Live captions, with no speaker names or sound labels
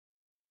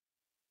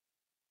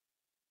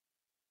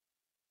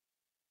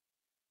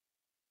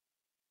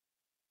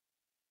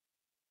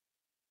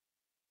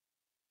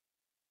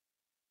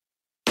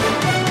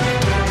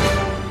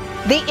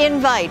The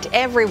invite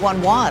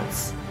everyone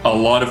wants. A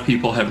lot of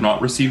people have not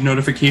received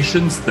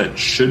notifications that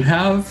should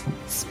have.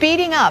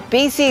 Speeding up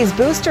BC's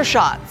booster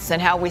shots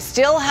and how we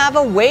still have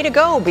a way to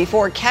go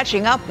before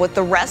catching up with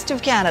the rest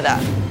of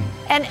Canada.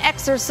 An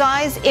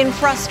exercise in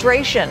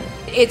frustration.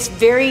 It's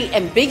very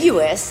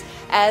ambiguous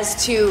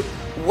as to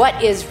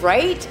what is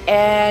right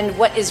and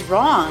what is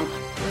wrong.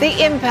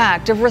 The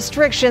impact of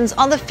restrictions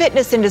on the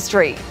fitness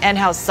industry and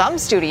how some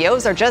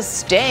studios are just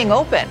staying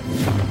open.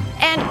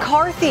 And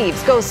car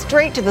thieves go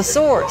straight to the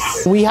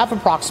source. We have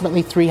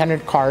approximately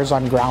 300 cars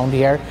on ground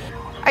here.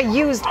 A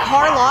used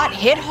car lot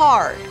hit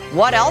hard.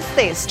 What else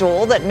they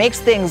stole that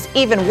makes things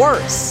even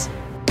worse?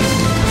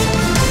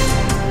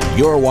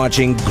 You're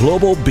watching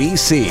Global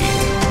BC.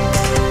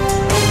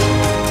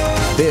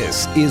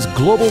 This is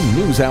Global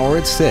News Hour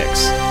at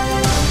 6.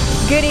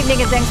 Good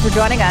evening and thanks for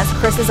joining us.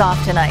 Chris is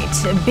off tonight.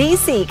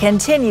 BC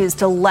continues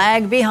to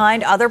lag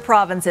behind other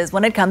provinces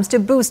when it comes to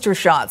booster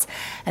shots.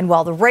 And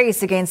while the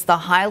race against the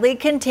highly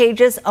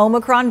contagious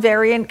Omicron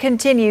variant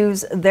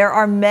continues, there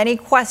are many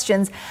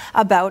questions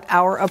about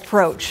our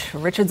approach.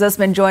 Richard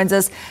Zussman joins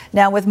us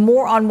now with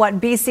more on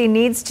what BC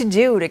needs to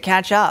do to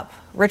catch up.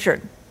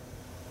 Richard.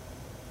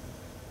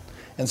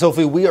 And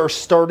Sophie, we are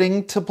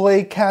starting to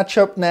play catch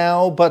up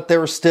now, but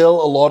there's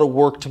still a lot of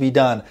work to be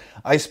done.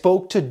 I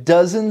spoke to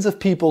dozens of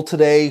people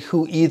today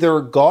who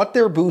either got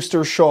their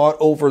booster shot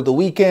over the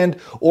weekend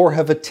or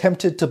have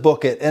attempted to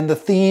book it. And the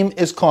theme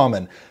is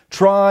common.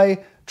 Try,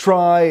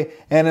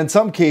 and in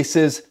some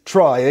cases,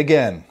 try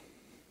again.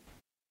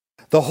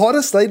 The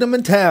hottest item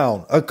in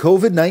town, a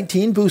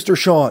COVID-19 booster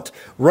shot.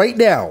 Right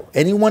now,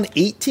 anyone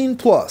 18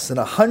 plus in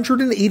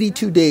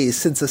 182 days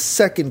since a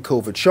second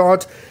COVID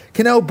shot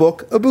can now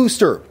book a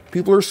booster.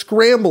 People are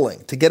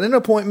scrambling to get an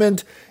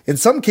appointment. In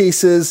some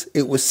cases,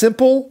 it was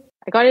simple.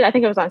 I got it, I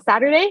think it was on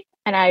Saturday,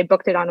 and I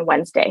booked it on a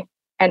Wednesday.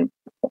 And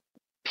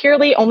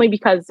purely only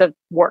because of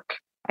work.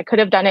 I could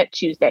have done it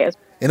Tuesday as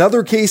well. In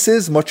other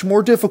cases, much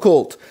more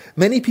difficult.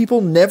 Many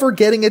people never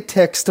getting a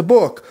text to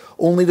book,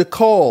 only to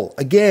call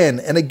again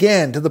and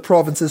again to the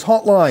province's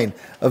hotline,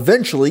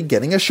 eventually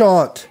getting a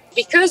shot.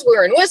 Because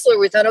we're in Whistler,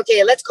 we thought,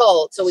 okay, let's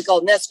call. So we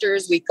called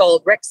Nesters, we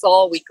called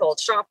Rexall, we called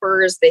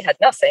Shoppers. They had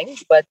nothing.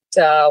 But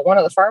one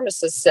of the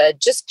pharmacists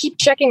said, just keep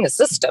checking the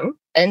system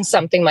and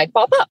something might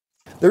pop up.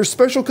 There's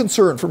special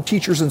concern from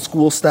teachers and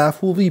school staff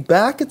who will be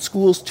back at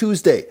schools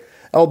Tuesday,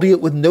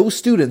 albeit with no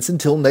students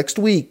until next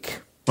week.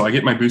 So I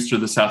get my booster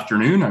this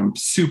afternoon. I'm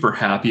super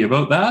happy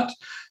about that.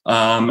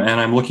 And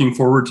I'm looking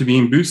forward to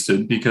being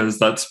boosted because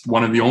that's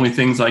one of the only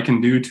things I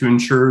can do to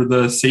ensure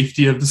the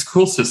safety of the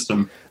school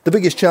system. The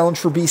biggest challenge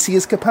for BC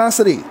is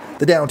capacity.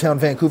 The downtown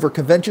Vancouver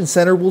Convention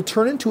Centre will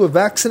turn into a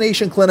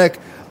vaccination clinic,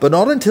 but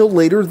not until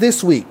later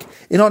this week.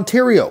 In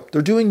Ontario,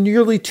 they're doing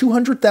nearly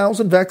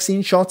 200,000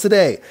 vaccine shots a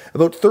day,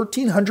 about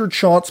 1,300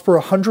 shots per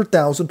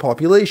 100,000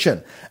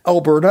 population.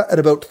 Alberta at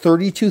about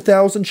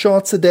 32,000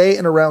 shots a day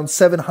and around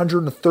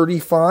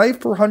 735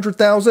 per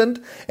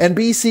 100,000. And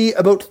BC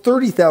about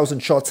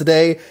 30,000 shots a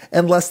day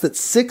and less than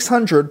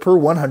 600 per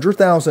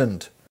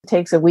 100,000. It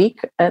takes a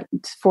week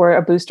for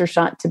a booster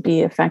shot to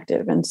be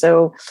effective. And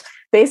so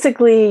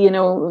basically,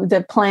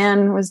 the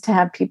plan was to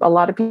have a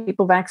lot of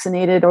people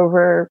vaccinated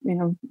over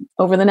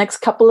the next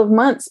couple of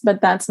months,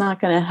 but that's not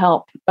going to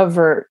help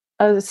avert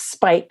a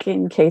spike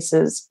in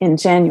cases in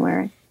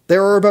January.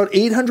 There are about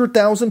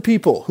 800,000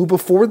 people who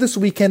before this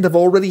weekend have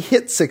already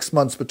hit 6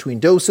 months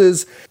between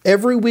doses.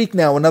 Every week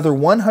now, another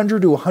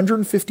 100 to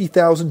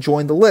 150,000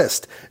 join the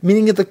list,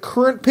 meaning at the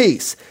current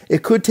pace,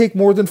 it could take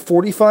more than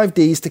 45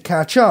 days to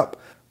catch up.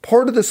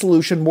 Part of the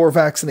solution, more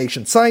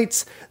vaccination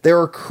sites. There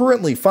are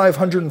currently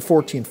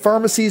 514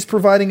 pharmacies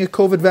providing a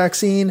COVID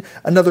vaccine,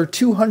 another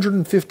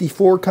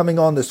 254 coming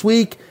on this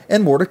week,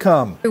 and more to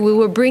come. We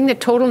will bring the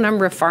total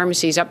number of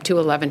pharmacies up to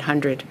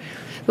 1,100.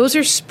 Those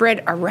are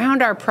spread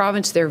around our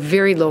province. They're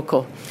very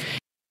local.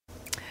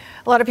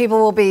 A lot of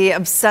people will be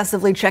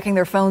obsessively checking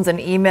their phones and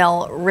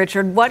email.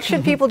 Richard, what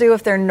should people do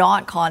if they're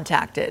not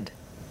contacted?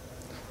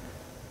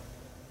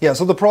 Yeah,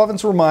 so the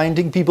province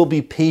reminding people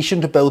be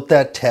patient about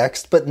that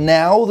text, but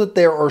now that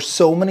there are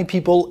so many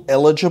people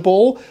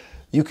eligible,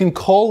 you can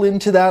call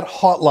into that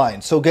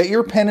hotline. So get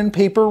your pen and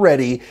paper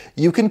ready.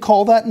 You can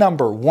call that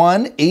number,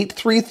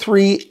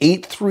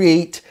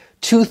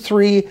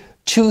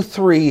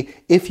 1-833-838-2323.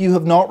 If you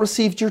have not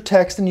received your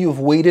text and you have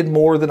waited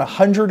more than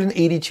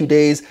 182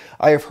 days,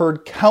 I have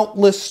heard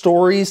countless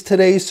stories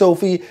today,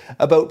 Sophie,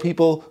 about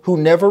people who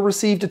never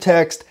received a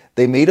text.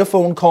 They made a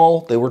phone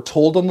call, they were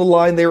told on the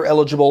line they were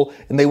eligible,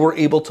 and they were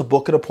able to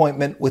book an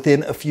appointment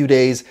within a few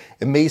days.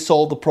 It may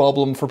solve the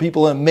problem for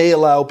people and may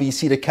allow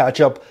BC to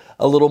catch up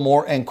a little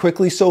more and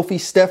quickly. Sophie,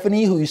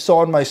 Stephanie, who you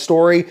saw in my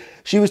story,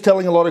 she was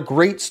telling a lot of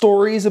great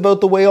stories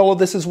about the way all of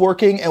this is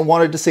working and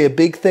wanted to say a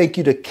big thank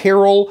you to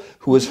Carol,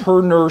 who is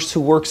her nurse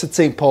who works at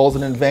St. Paul's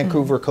and in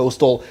Vancouver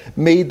Coastal,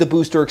 made the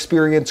booster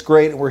experience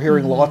great. And we're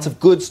hearing lots of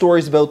good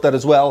stories about that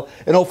as well.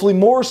 And hopefully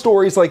more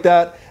stories like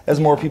that as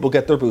more people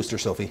get their booster,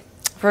 Sophie.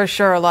 For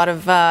sure. A lot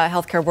of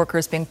healthcare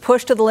workers being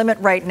pushed to the limit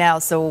right now.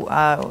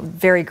 So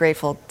very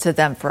grateful to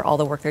them for all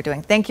the work they're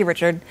doing. Thank you,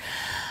 Richard.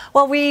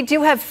 Well, we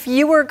do have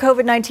fewer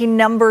COVID-19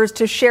 numbers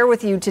to share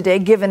with you today,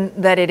 given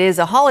that it is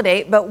a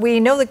holiday, but we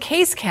know the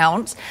case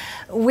count.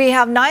 We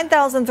have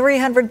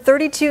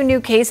 9,332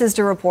 new cases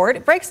to report.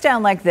 It breaks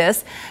down like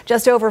this: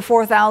 just over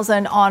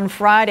 4,000 on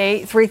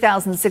Friday,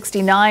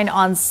 3,069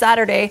 on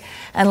Saturday,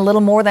 and a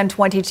little more than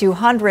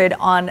 2,200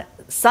 on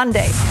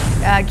Sunday.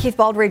 Keith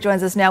Baldry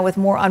joins us now with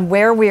more on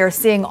where we are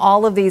seeing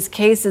all of these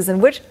cases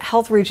and which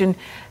health region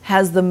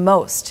has the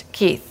most.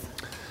 Keith.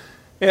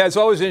 Yeah, it's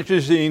always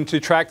interesting to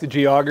track the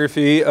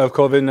geography of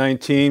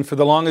COVID-19. For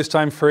the longest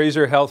time,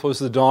 Fraser Health was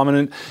the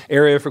dominant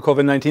area for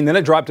COVID-19. Then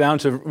it dropped down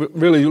to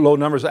really low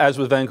numbers, as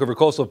with Vancouver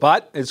Coastal.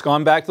 But it's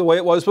gone back the way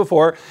it was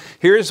before.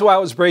 Here's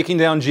how it's breaking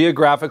down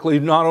geographically,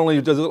 not only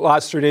the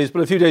last 3 days,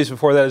 but a few days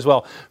before that as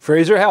well.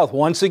 Fraser Health,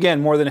 once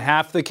again, more than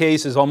half the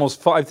cases, almost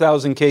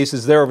 5,000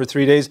 cases there over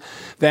 3 days.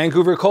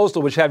 Vancouver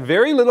Coastal, which had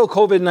very little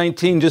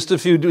COVID-19 just a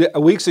few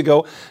weeks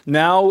ago,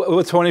 now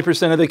with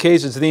 20% of the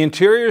cases. The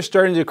interior is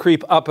starting to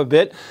creep up a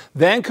bit.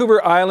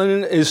 Vancouver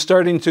Island is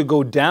starting to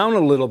go down a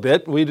little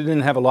bit. We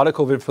didn't have a lot of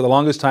COVID for the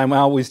longest time.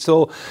 Now we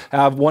still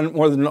have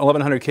more than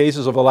 1,100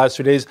 cases over the last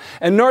 3 days.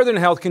 And Northern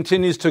Health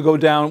continues to go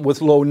down with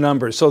low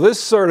numbers. So this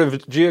sort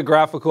of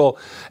geographical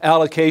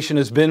allocation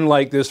has been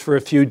like this for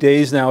a few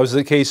days now as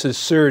the cases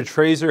surge.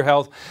 Fraser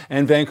Health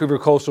and Vancouver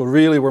Coastal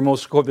really where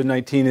most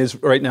COVID-19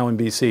 is right now in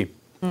BC.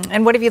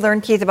 And what have you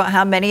learned, Keith, about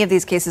how many of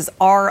these cases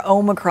are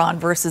Omicron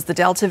versus the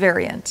Delta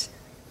variant?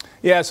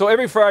 Yeah, so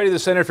every Friday, the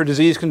Centre for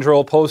Disease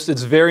Control posts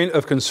its variant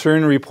of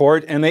concern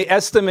report, and they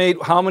estimate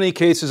how many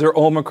cases are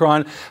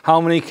Omicron, how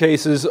many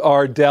cases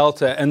are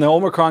Delta. And the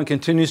Omicron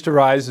continues to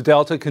rise, the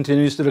Delta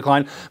continues to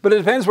decline, but it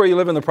depends where you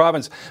live in the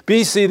province.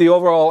 BC, the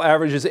overall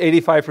average is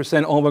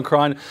 85%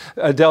 Omicron,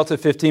 Delta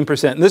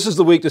 15%. And this is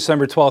the week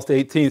December 12th to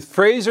 18th.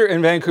 Fraser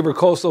and Vancouver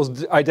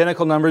Coastal's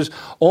identical numbers.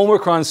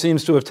 Omicron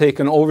seems to have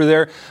taken over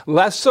there.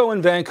 Less so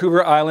in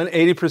Vancouver Island,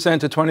 80%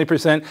 to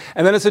 20%.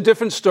 And then it's a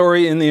different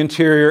story in the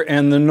interior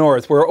and the north,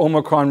 where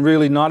Omicron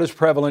really not as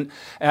prevalent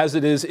as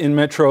it is in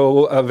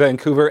Metro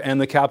Vancouver and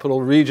the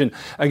capital region.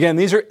 Again,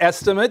 these are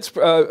estimates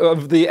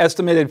of the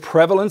estimated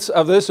prevalence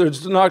of this.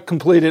 It's not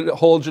completed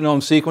whole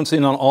genome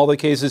sequencing on all the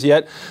cases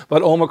yet,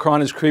 but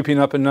Omicron is creeping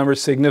up in numbers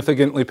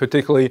significantly,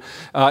 particularly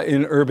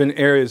in urban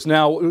areas.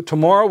 Now,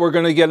 tomorrow we're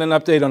going to get an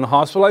update on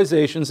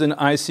hospitalizations and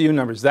ICU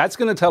numbers. That's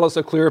going to tell us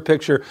a clearer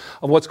picture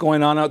of what's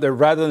going on out there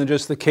rather than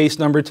just the case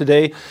number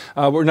today.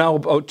 We're now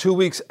about 2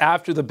 weeks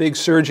after the big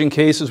surge in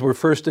cases were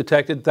first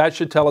detected. That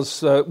should tell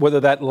us whether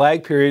that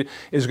lag period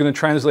is going to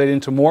translate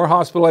into more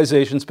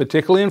hospitalizations,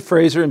 particularly in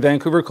Fraser and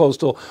Vancouver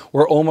Coastal,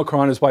 where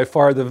Omicron is by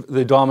far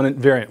the dominant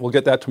variant. We'll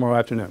get that tomorrow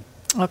afternoon.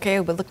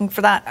 Okay, we're looking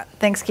for that.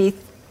 Thanks, Keith.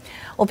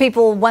 Well,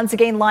 people once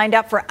again lined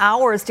up for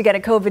hours to get a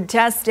COVID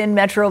test in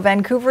Metro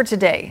Vancouver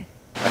today.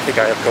 I think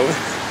I have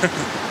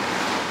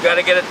COVID. Got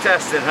to get it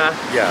tested, huh?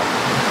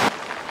 Yeah.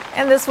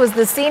 And this was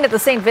the scene at the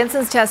St.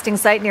 Vincent's testing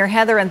site near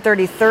Heather and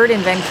 33rd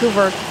in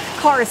Vancouver.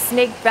 Cars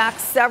snaked back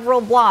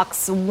several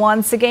blocks,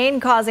 once again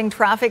causing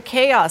traffic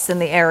chaos in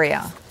the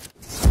area.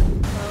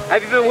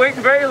 Have you been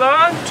waiting very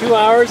long? 2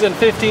 hours and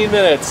 15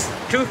 minutes.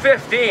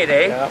 2:15,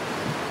 eh? Yeah.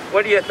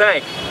 What do you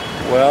think?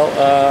 Well,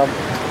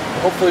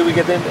 hopefully we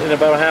get in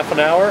about a half an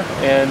hour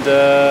and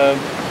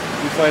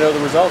we find out the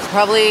results.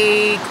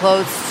 Probably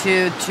close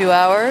to 2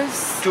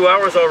 hours. 2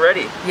 hours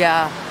already?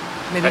 Yeah,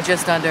 maybe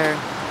just under.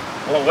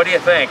 Well, what do you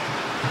think?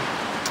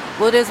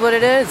 Well, it is what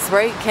it is,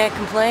 right? Can't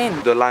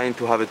complain. The line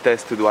to have a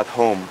test to do at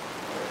home.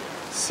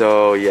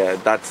 So, yeah,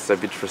 that's a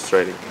bit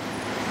frustrating.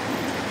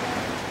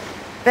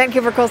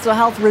 Vancouver Coastal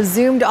Health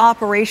resumed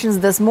operations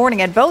this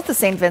morning at both the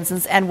St.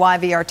 Vincent's and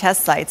YVR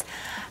test sites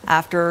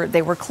after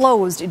they were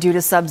closed due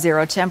to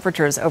sub-zero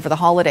temperatures over the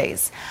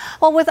holidays.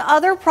 Well, with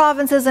other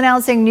provinces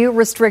announcing new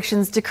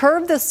restrictions to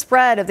curb the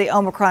spread of the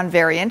Omicron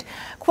variant,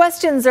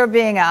 questions are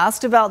being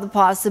asked about the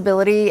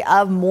possibility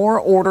of more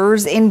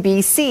orders in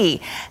BC.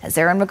 As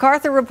Aaron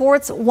MacArthur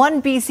reports, one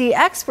BC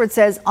expert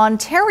says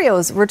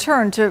Ontario's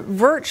return to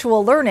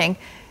virtual learning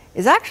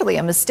is actually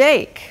a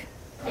mistake.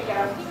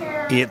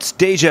 It's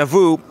déjà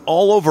vu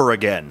all over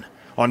again.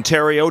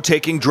 Ontario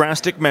taking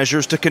drastic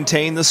measures to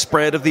contain the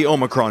spread of the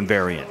Omicron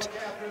variant.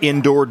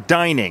 Indoor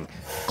dining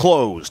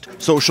closed,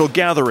 social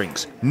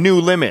gatherings, new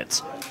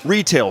limits,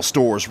 retail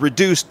stores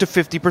reduced to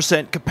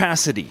 50%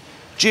 capacity,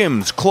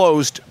 gyms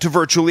closed to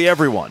virtually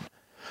everyone.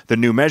 The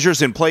new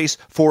measures in place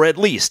for at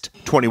least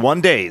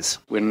 21 days.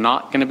 We're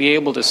not going to be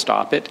able to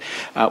stop it.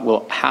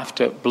 We'll have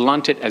to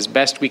blunt it as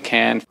best we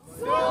can.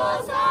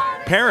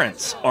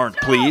 Parents aren't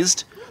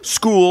pleased.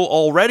 School,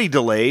 already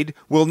delayed,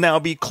 will now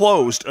be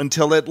closed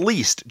until at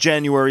least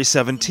January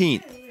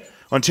 17th.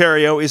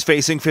 Ontario is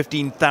facing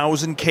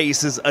 15,000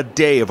 cases a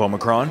day of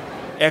Omicron.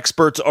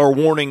 Experts are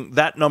warning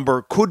that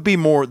number could be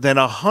more than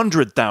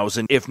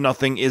 100,000 if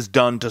nothing is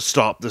done to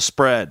stop the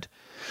spread.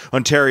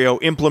 Ontario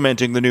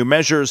implementing the new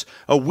measures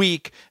a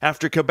week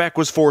after Quebec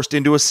was forced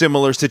into a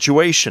similar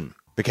situation.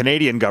 The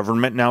Canadian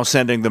government now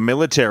sending the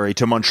military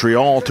to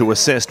Montreal to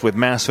assist with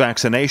mass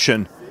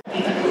vaccination.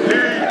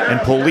 And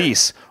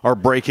police are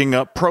breaking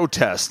up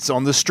protests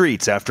on the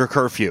streets after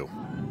curfew.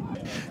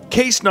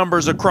 Case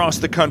numbers across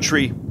the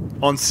country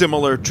on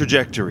similar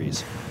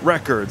trajectories.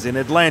 Records in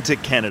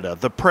Atlantic Canada,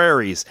 the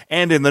prairies,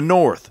 and in the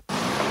north.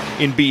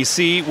 In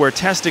BC, where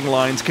testing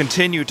lines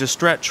continue to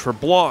stretch for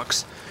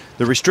blocks,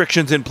 the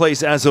restrictions in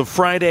place as of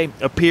Friday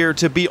appear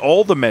to be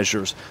all the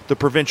measures the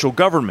provincial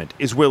government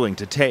is willing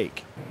to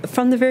take.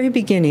 From the very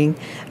beginning,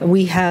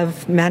 we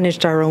have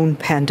managed our own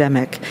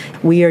pandemic.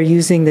 We are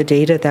using the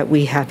data that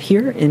we have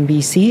here in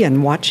BC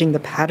and watching the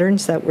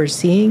patterns that we're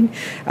seeing,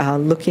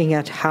 looking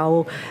at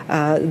how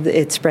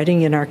it's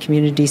spreading in our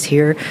communities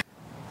here.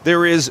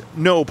 There is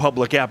no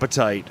public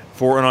appetite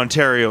for an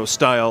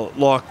Ontario-style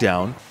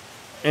lockdown,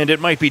 and it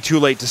might be too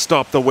late to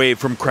stop the wave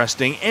from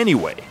cresting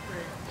anyway.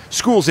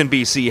 Schools in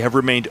BC have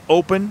remained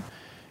open,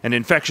 and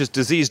infectious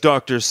disease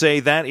doctors say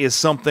that is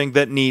something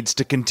that needs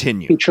to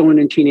continue. Children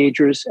and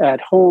teenagers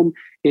at home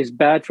is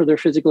bad for their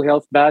physical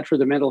health, bad for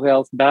their mental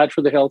health, bad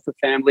for the health of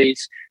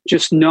families,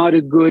 just not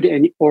a good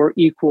or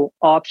equal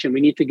option.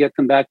 We need to get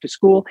them back to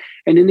school.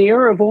 And in the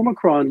era of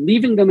Omicron,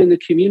 leaving them in the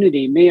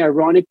community may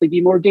ironically be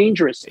more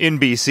dangerous. In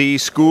BC,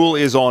 school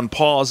is on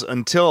pause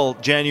until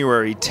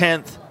January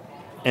 10th,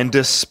 and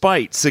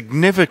despite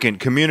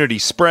significant community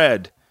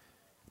spread,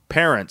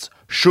 parents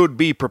should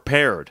be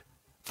prepared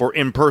for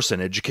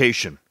in-person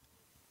education.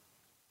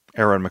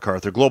 Aaron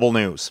MacArthur, Global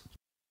News.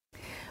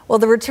 Well,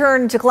 the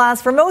return to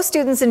class for most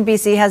students in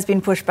BC has been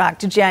pushed back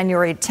to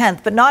January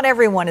 10th, but not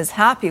everyone is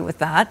happy with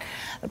that.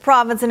 The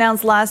province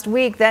announced last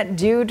week that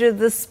due to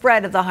the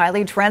spread of the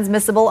highly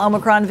transmissible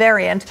Omicron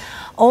variant,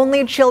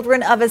 only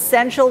children of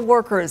essential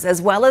workers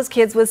as well as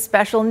kids with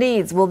special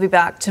needs will be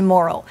back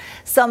tomorrow.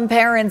 Some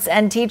parents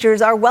and teachers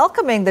are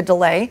welcoming the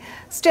delay.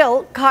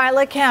 Still,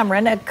 Kyla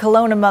Cameron, a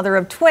Kelowna mother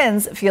of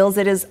twins, feels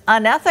it is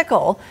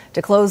unethical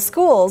to close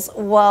schools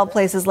while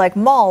places like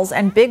malls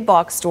and big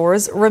box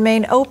stores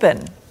remain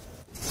open.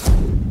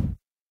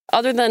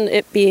 Other than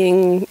it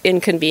being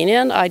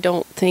inconvenient, I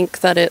don't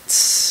think that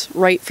it's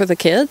right for the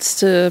kids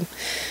to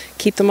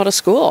keep them out of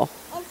school.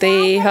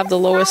 They have the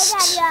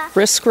lowest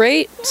risk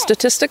rate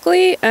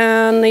statistically,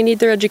 and they need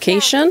their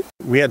education.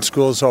 We had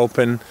schools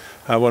open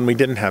when we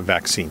didn't have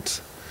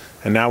vaccines.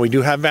 And now we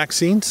do have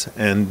vaccines,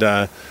 and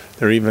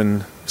they're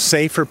even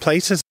safer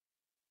places.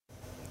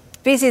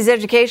 BC's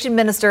education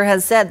minister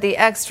has said the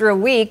extra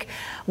week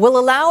will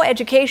allow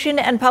education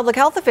and public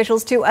health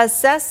officials to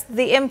assess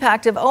the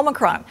impact of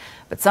Omicron.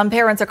 But some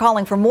parents are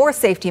calling for more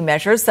safety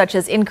measures, such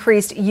as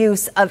increased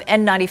use of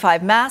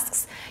N95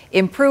 masks,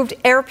 improved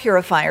air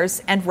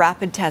purifiers, and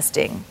rapid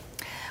testing.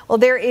 Well,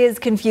 there is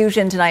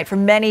confusion tonight for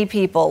many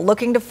people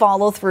looking to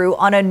follow through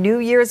on a New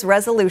Year's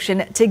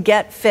resolution to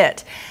get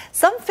fit.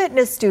 Some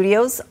fitness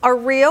studios are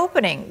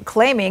reopening,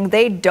 claiming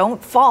they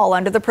don't fall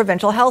under the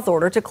provincial health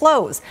order to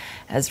close.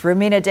 As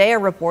Rumina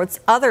Daya reports,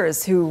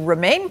 others who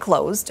remain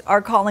closed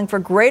are calling for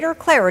greater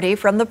clarity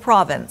from the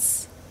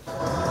province.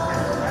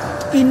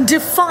 In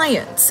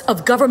defiance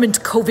of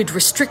government COVID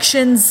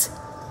restrictions,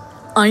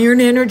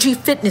 Iron Energy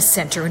Fitness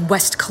Centre in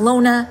West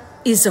Kelowna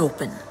is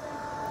open.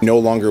 No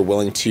longer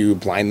willing to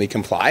blindly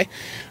comply.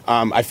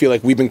 I feel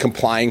like we've been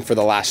complying for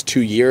the last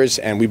 2 years,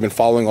 and we've been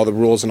following all the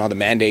rules and all the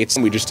mandates,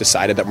 and we just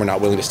decided that we're not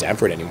willing to stand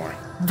for it anymore.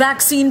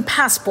 Vaccine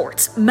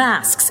passports,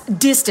 masks,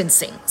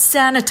 distancing,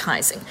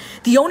 sanitizing.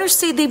 The owners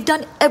say they've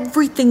done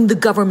everything the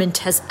government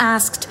has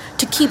asked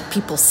to keep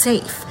people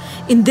safe.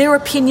 In their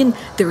opinion,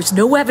 there's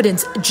no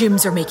evidence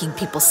gyms are making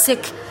people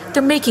sick.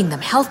 They're making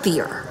them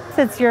healthier.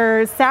 It's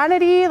your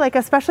sanity,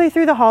 especially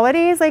through the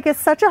holidays. It's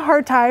such a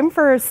hard time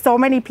for so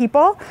many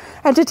people.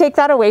 And to take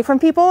that away from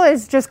people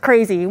is just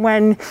crazy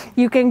when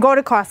you can go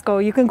to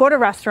Costco, you can go to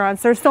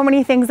restaurants. There's so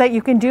many things that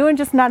you can do and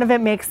just none of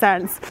it makes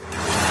sense.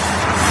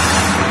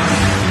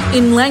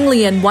 In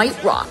Langley and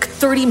White Rock,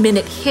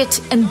 30-minute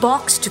HIIT and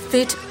Box to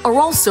Fit are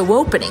also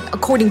opening,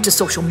 according to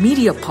social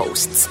media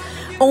posts.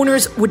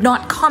 Owners would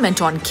not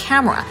comment on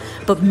camera,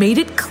 but made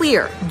it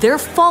clear they're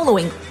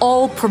following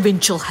all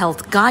provincial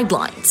health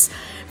guidelines.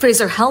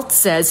 Fraser Health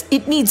says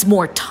it needs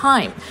more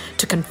time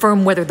to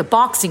confirm whether the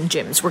boxing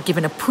gyms were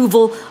given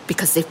approval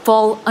because they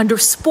fall under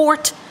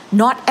sport,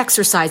 not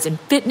exercise and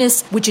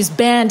fitness, which is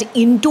banned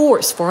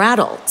indoors for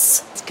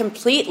adults. It's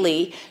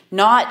completely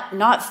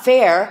not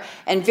fair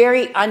and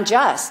very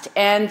unjust.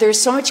 And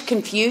there's so much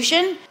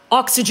confusion.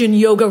 Oxygen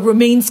Yoga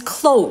remains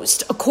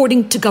closed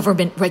according to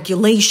government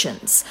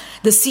regulations.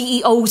 The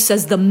CEO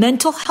says the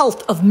mental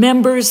health of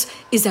members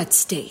is at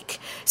stake.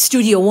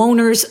 Studio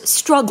owners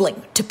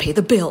struggling to pay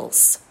the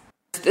bills.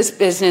 This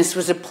business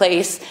was a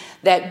place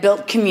that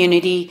built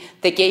community,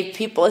 that gave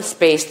people a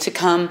space to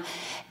come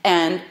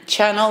and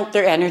channel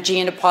their energy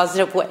in a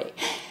positive way.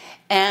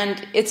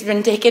 And it's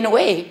been taken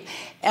away.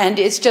 And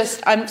it's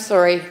just, I'm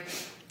sorry,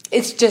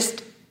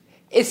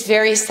 it's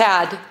very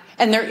sad.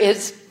 And there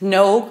is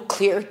no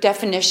clear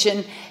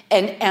definition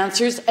and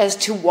answers as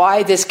to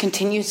why this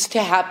continues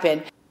to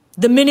happen.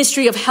 The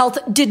Ministry of Health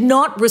did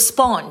not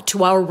respond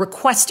to our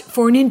request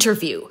for an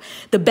interview.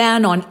 The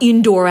ban on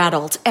indoor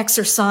adult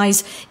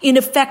exercise in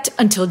effect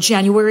until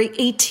January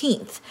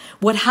 18th.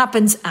 What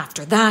happens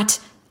after that?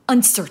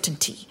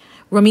 Uncertainty.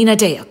 Rumina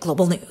Daya,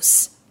 Global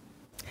News.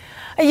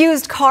 A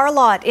used car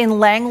lot in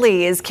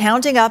Langley is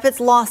counting up its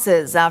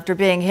losses after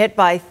being hit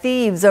by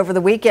thieves over the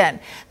weekend.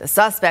 The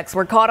suspects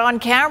were caught on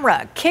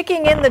camera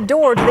kicking in the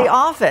door to the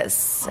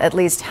office. At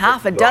least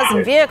half a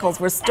dozen vehicles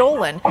were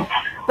stolen,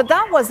 but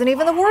that wasn't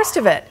even the worst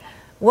of it.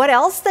 What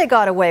else they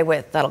got away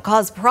with that'll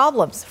cause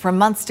problems for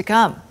months to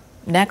come?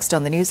 Next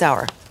on the News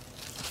Hour.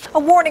 A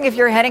warning if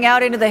you're heading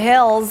out into the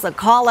hills. A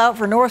call out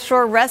for North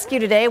Shore Rescue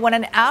today when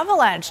an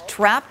avalanche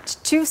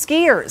trapped 2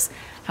 skiers.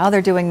 How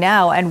they're doing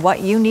now and what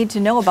you need to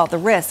know about the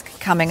risk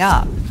coming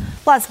up.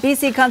 Plus,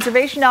 BC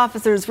conservation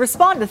officers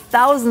respond to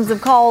thousands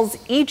of calls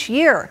each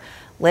year.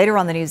 Later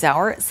on the News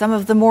Hour, some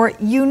of the more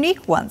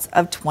unique ones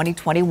of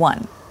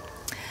 2021.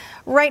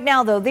 Right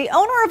now, though, the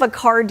owner of a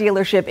car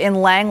dealership in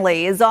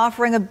Langley is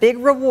offering a big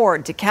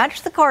reward to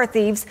catch the car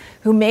thieves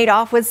who made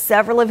off with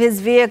several of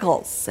his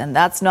vehicles. And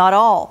that's not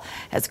all.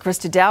 As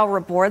Krista Dow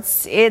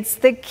reports, it's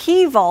the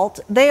key vault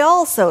they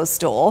also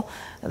stole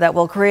that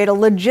will create a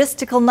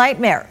logistical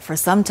nightmare for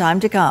some time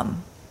to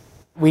come.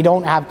 We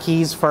don't have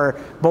keys for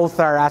both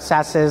our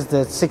SSs,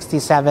 the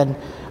 67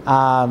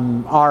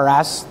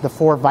 RS, the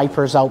 4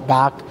 Vipers out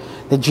back,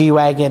 the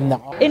G-Wagon.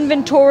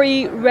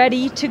 Inventory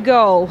ready to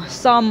go.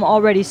 Some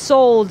already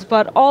sold,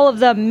 but all of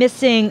them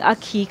missing a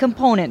key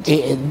component.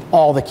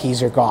 All the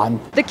keys are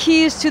gone. The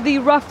keys to the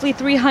roughly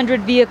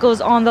 300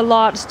 vehicles on the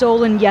lot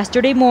stolen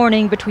yesterday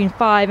morning between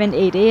 5 and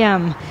 8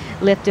 a.m.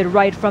 Lifted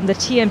right from the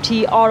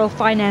TMT Auto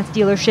Finance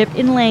dealership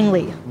in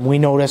Langley. We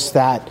noticed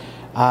that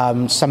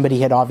somebody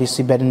had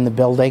obviously been in the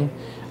building.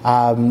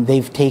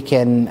 They've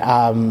taken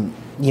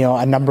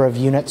a number of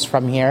units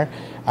from here,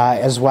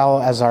 as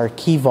well as our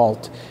key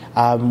vault,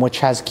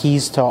 which has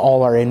keys to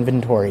all our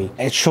inventory.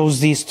 It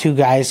shows these 2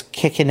 guys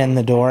kicking in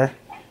the door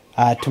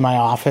to my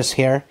office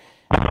here.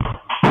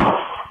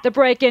 The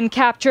break-in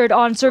captured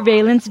on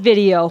surveillance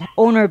video.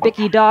 Owner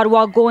Bicky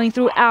Dodwell going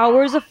through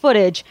hours of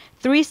footage.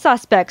 3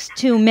 suspects,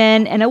 2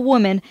 men and a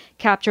woman,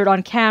 captured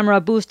on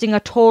camera, boosting a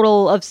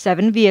total of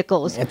 7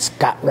 vehicles. It's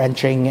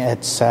gut-wrenching.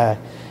 It's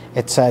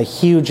a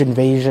huge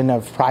invasion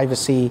of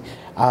privacy.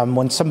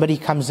 When somebody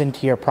comes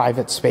into your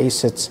private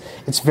space,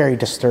 it's very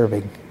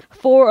disturbing.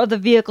 4 of the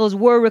vehicles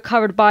were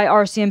recovered by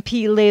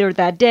RCMP later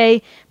that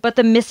day, but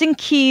the missing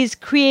keys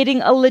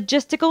creating a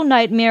logistical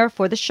nightmare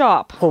for the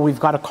shop. Well, we've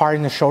got a car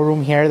in the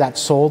showroom here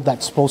that's sold,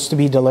 that's supposed to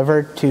be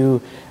delivered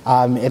to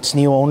its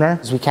new owner.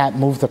 We can't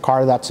move the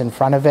car that's in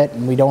front of it,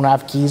 and we don't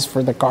have keys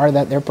for the car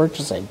that they're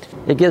purchasing.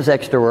 It gives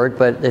extra work,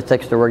 but it's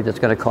extra work that's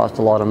going to cost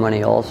a lot of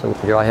money also.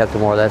 I have to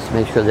more or less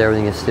make sure that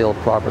everything is still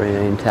properly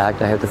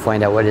intact. I have to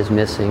find out what is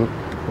missing,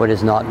 what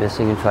is not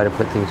missing, and try to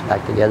put things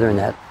back together in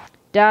that.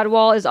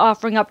 Dadwall is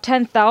offering up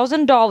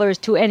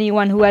 $10,000 to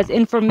anyone who has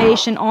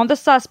information on the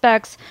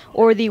suspects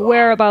or the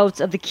whereabouts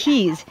of the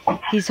keys.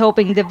 He's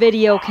hoping the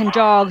video can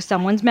jog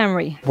someone's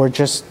memory. We're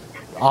just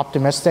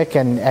optimistic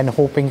and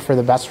hoping for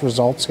the best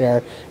results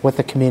here with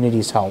the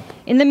community's help.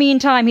 In the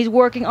meantime, he's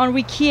working on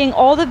rekeying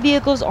all the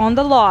vehicles on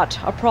the lot,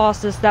 a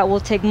process that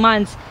will take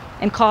months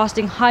and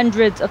costing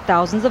hundreds of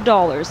thousands of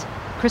dollars.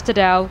 Krista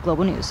Dow,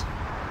 Global News.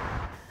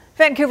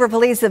 Vancouver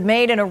police have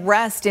made an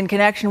arrest in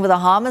connection with a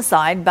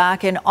homicide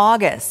back in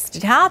August.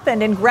 It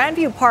happened in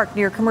Grandview Park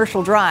near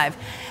Commercial Drive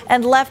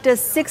and left a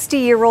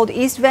 60-year-old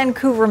East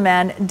Vancouver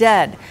man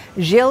dead.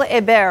 Gilles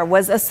Hébert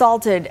was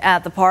assaulted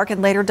at the park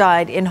and later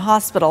died in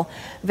hospital.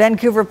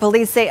 Vancouver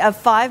police say a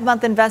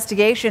 5-month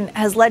investigation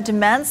has led to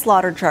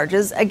manslaughter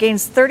charges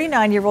against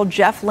 39-year-old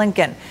Jeff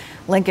Lincoln.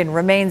 Lincoln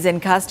remains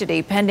in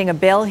custody pending a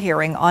bail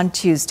hearing on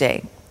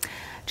Tuesday.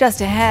 Just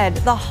ahead,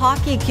 the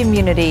hockey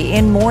community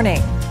in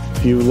mourning.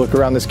 If you look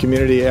around this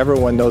community,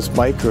 everyone knows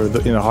Mike, or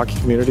in a hockey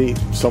community,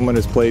 someone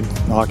has played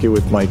hockey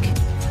with Mike.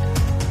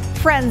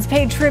 Friends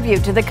paid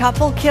tribute to the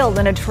couple killed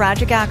in a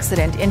tragic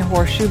accident in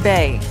Horseshoe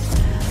Bay.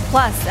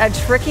 Plus, a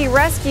tricky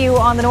rescue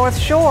on the North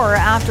Shore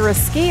after a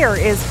skier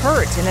is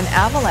hurt in an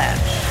avalanche.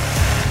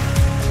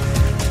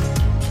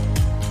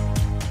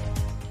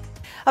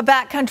 A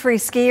backcountry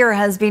skier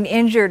has been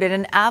injured in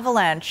an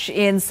avalanche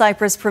in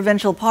Cypress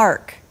Provincial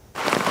Park.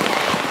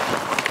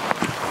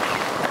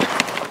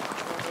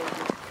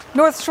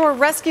 North Shore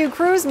rescue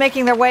crews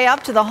making their way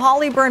up to the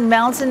Hollyburn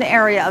Mountain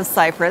area of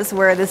Cypress,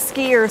 where the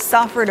skier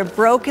suffered a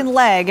broken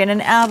leg in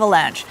an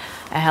avalanche.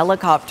 A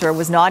helicopter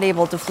was not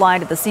able to fly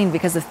to the scene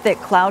because of thick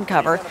cloud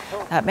cover.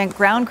 That meant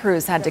ground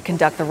crews had to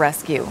conduct the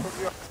rescue.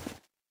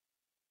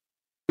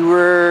 We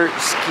were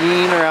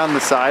skiing around the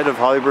side of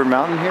Hollyburn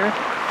Mountain here,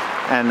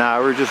 and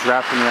we were just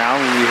wrapping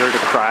around when we heard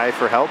a cry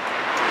for help.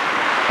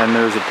 And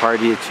there was a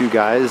party of 2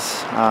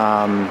 guys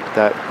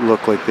that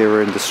looked like they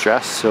were in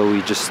distress, so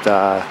we just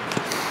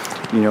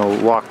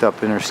walked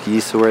up in our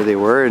skis to where they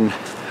were, and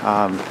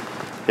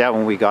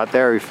when we got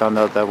there, we found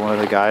out that one of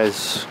the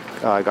guys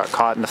got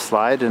caught in the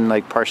slide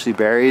and partially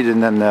buried,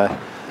 and then the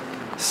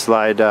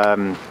slide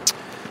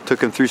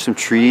took him through some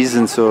trees,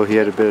 and so he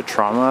had a bit of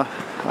trauma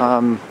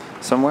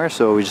somewhere,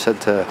 so we just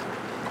had to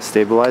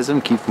stabilize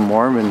him, keep him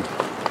warm, and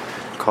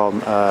call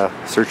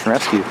search and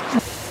rescue.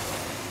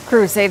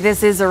 Crews say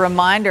this is a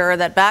reminder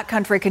that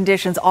backcountry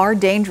conditions are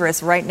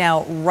dangerous right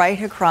now, right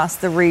across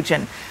the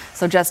region.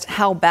 So just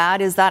how bad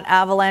is that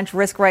avalanche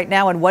risk right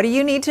now, and what do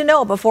you need to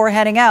know before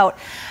heading out?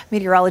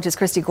 Meteorologist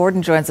Christy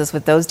Gordon joins us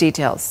with those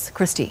details.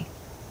 Christy.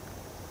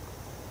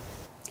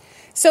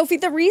 Sophie,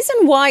 the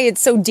reason why it's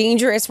so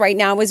dangerous right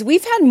now is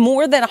we've had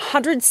more than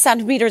 100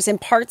 centimeters in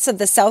parts of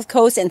the South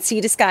Coast and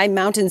Sea to Sky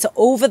Mountains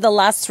over the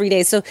last 3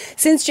 days. So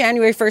since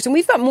January 1st, and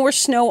we've got more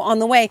snow on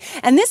the way.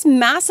 And this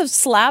massive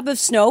slab of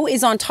snow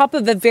is on top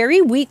of a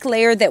very weak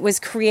layer that was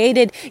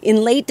created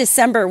in late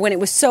December when it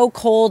was so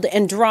cold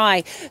and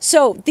dry.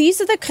 So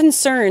these are the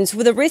concerns.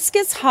 The risk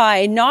is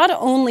high, not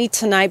only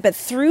tonight, but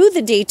through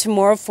the day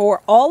tomorrow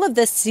for all of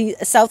the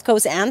South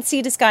Coast and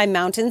Sea to Sky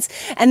Mountains.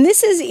 And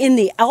this is in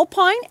the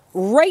Alpine,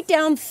 right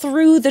down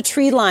through the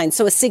tree line.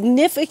 So a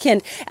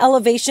significant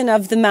elevation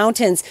of the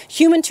mountains.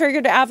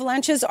 Human-triggered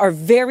avalanches are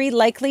very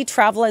likely.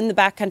 Travel in the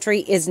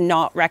backcountry is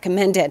not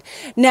recommended.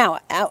 Now,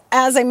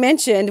 as I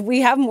mentioned, we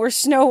have more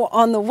snow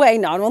on the way,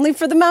 not only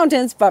for the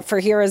mountains, but for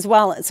here as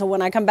well. And so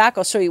when I come back,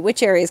 I'll show you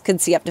which areas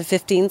could see up to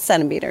 15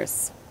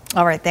 centimeters.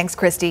 All right, thanks,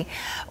 Christy.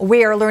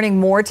 We are learning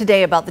more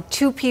today about the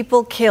 2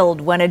 people killed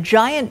when a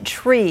giant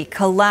tree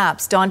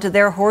collapsed onto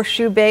their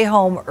Horseshoe Bay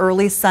home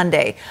early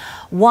Sunday.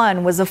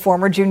 One was a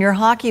former junior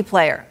hockey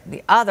player.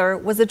 The other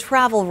was a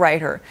travel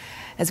writer.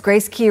 As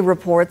Grace Key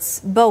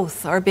reports,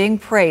 both are being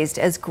praised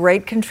as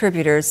great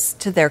contributors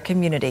to their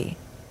community.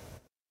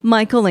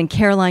 Michael and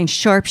Caroline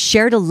Sharp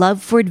shared a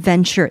love for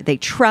adventure. They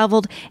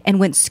traveled and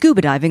went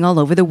scuba diving all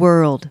over the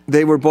world.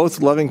 They were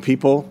both loving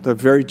people. They're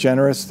very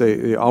generous.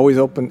 They always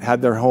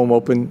had their home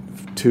open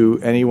to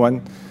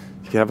anyone.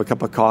 You could have a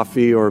cup of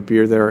coffee or a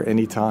beer there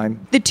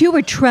anytime. The 2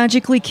 were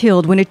tragically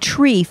killed when a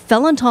tree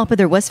fell on top of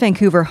their West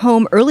Vancouver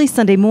home early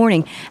Sunday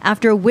morning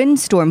after a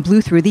windstorm blew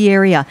through the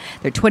area.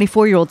 Their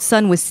 24-year-old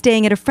son was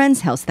staying at a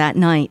friend's house that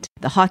night.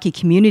 The hockey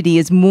community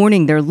is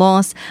mourning their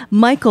loss.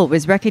 Michael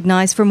was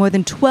recognized for more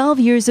than 12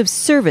 years of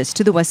service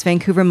to the West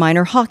Vancouver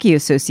Minor Hockey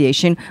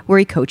Association, where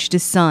he coached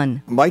his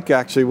son. Mike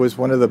actually was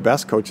one of the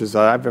best coaches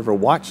I've ever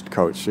watched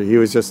coach. He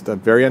was just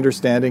very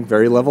understanding,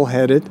 very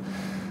level-headed,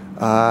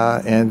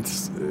 and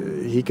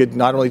he could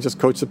not only just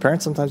coach the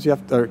parents, sometimes you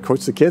have to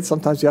coach the kids,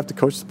 sometimes you have to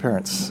coach the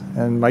parents.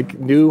 And Mike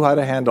knew how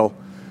to handle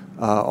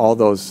all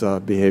those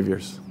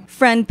behaviors.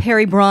 Friend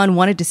Perry Braun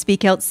wanted to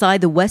speak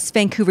outside the West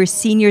Vancouver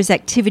Seniors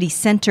Activity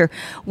Centre,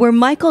 where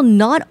Michael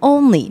not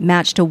only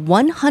matched a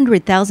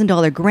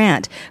 $100,000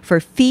 grant for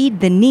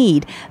Feed the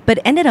Need, but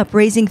ended up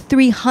raising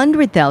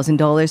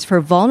 $300,000 for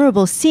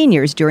vulnerable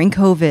seniors during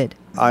COVID.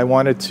 I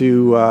wanted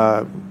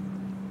to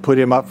put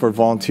him up for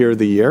Volunteer of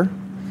the Year,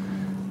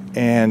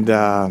 and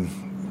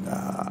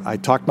I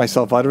talked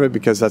myself out of it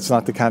because that's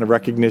not the kind of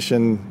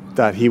recognition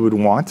that he would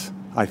want,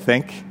 I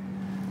think.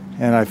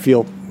 And I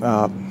feel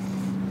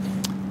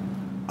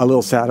a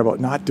little sad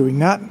about not doing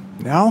that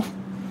now,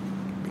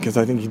 because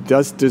I think he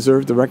does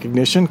deserve the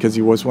recognition, because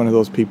he was one of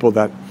those people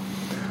that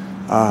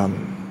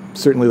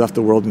certainly left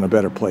the world in a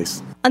better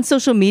place. On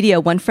social media,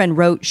 one friend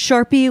wrote,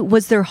 Sharpie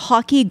was their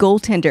hockey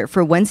goaltender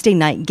for Wednesday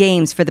night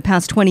games for the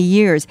past 20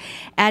 years,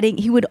 adding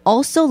he would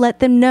also let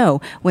them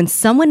know when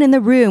someone in the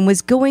room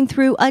was going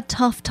through a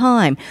tough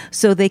time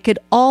so they could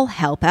all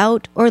help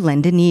out or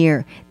lend an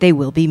ear. They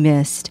will be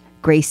missed.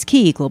 Grace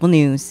Key, Global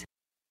News.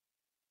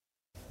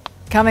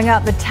 Coming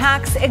up, the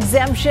tax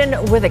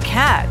exemption with a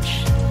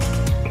catch.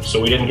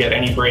 So we didn't get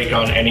any break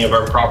on any of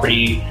our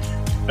property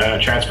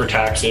transfer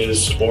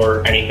taxes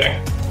or anything.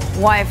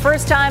 Why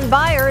first-time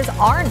buyers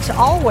aren't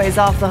always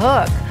off the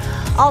hook.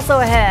 Also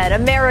ahead,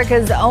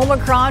 America's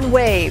Omicron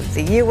wave,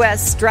 the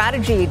U.S.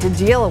 strategy to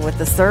deal with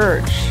the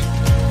surge.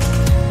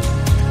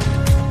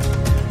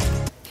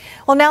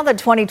 Well, now that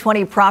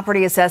 2020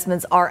 property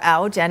assessments are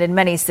out and in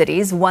many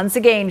cities once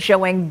again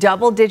showing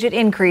double-digit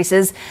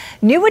increases,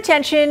 new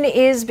attention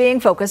is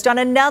being focused on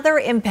another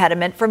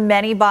impediment for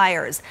many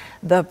buyers,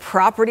 the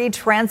property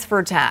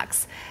transfer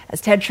tax.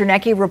 As Ted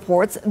Chernecki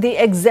reports,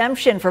 the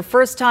exemption for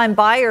first-time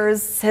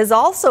buyers has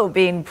also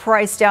been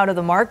priced out of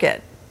the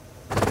market.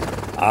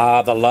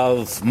 The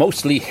love,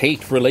 mostly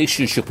hate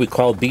relationship we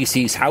call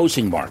BC's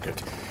housing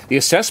market. The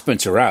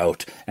assessments are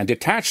out, and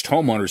detached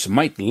homeowners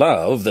might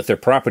love that their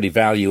property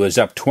value is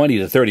up 20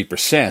 to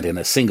 30% in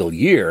a single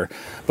year,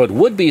 but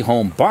would-be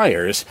home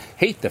buyers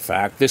hate the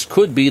fact this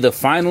could be the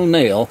final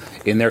nail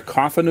in their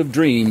coffin of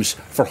dreams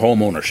for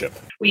home ownership.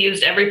 We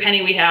used every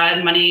penny we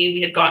had, money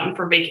we had gotten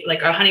for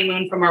like a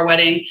honeymoon from our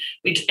wedding.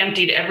 We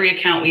emptied every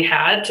account we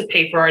had to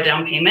pay for our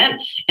down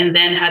payment, and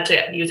then had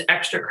to use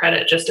extra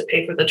credit just to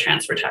pay for the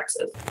transfer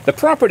taxes. The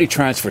property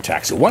transfer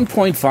tax, a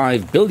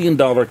 $1.5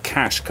 billion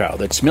cash cow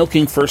that's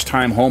milking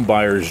first-time home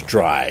buyers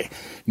dry.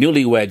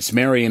 Newlyweds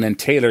Marion and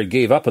Taylor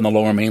gave up on the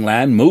Lower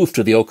Mainland, moved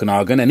to the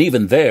Okanagan, and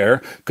even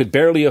there could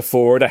barely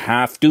afford a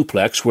half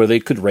duplex where they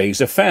could raise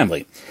a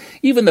family.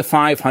 Even the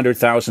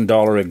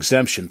 $500,000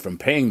 exemption from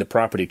paying the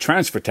property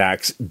transfer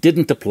tax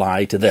didn't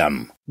apply to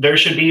them. There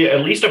should be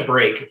at least a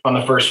break on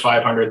the first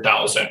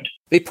 $500,000.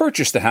 They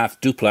purchased the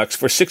half duplex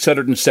for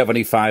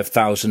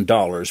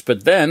 $675,000,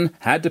 but then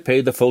had to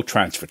pay the full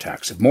transfer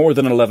tax of more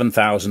than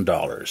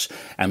 $11,000,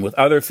 and with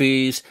other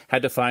fees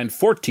had to find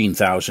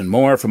 $14,000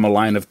 more from a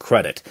line of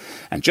credit.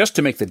 And just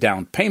to make the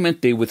down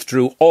payment, they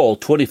withdrew all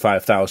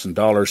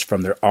 $25,000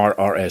 from their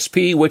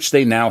RRSP, which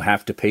they now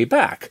have to pay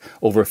back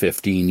over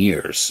 15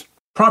 years.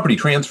 Property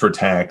transfer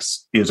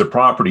tax is a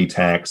property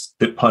tax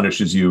that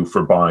punishes you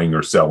for buying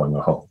or selling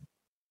a home.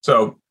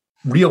 So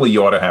really,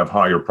 you ought to have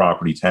higher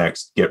property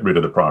tax, get rid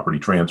of the property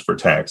transfer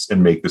tax,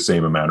 and make the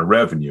same amount of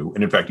revenue.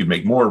 And in fact, you'd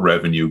make more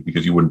revenue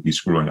because you wouldn't be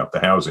screwing up the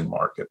housing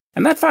market.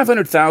 And that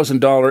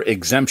 $500,000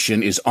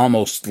 exemption is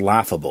almost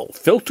laughable.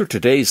 Filter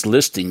today's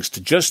listings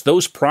to just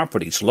those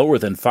properties lower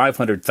than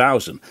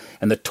 $500,000,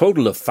 and the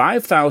total of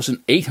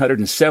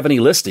 5,870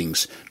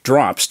 listings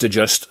drops to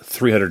just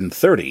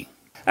 330.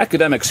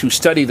 Academics who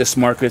study this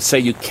market say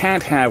you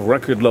can't have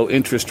record low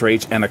interest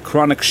rates and a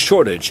chronic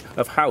shortage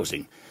of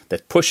housing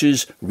that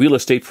pushes real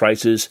estate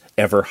prices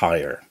ever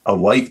higher. A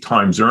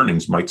lifetime's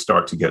earnings might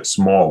start to get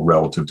small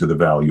relative to the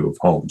value of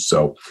homes.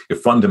 So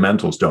if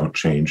fundamentals don't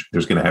change,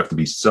 there's going to have to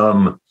be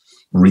some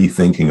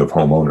rethinking of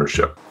home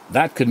ownership.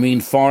 That could mean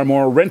far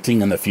more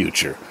renting in the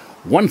future.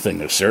 One thing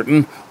is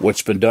certain,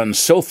 what's been done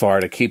so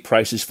far to keep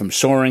prices from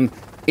soaring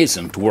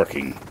isn't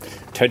working.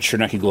 Ted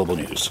Chernecki, Global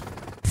News.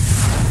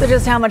 So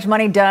just how much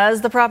money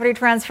does the property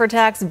transfer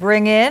tax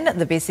bring in?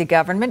 The BC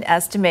government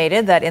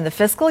estimated that in the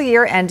fiscal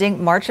year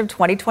ending March of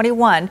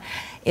 2021,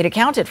 it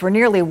accounted for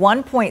nearly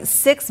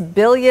 $1.6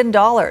 billion.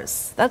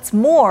 That's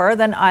more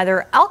than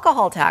either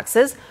alcohol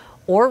taxes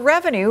or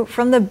revenue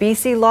from the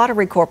BC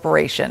Lottery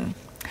Corporation.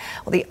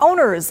 Well, the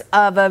owners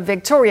of a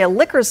Victoria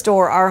liquor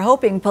store are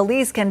hoping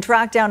police can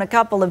track down a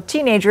couple of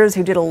teenagers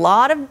who did a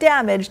lot of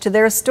damage to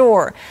their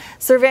store.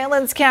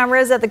 Surveillance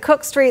cameras at the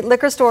Cook Street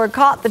liquor store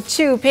caught the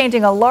two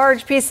painting a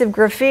large piece of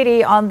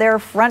graffiti on their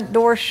front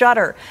door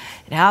shutter.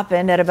 It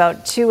happened at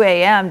about 2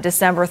 a.m.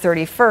 December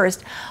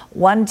 31st.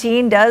 One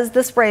teen does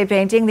the spray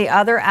painting, the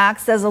other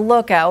acts as a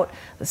lookout.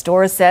 The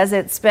store says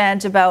it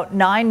spent about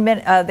 9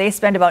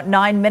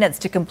 minutes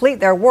to complete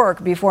their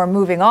work before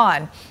moving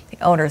on. The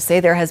owners say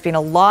there has been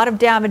a lot of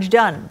damage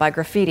done by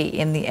graffiti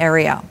in the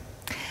area.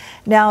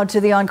 Now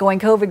to the ongoing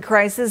COVID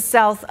crisis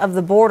south of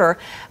the border,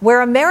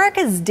 where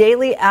America's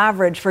daily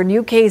average for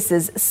new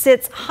cases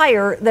sits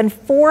higher than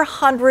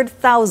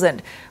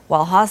 400,000,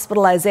 while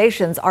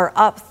hospitalizations are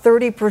up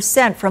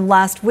 30% from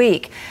last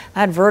week.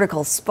 That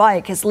vertical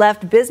spike has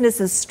left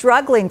businesses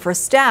struggling for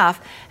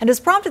staff and has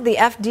prompted the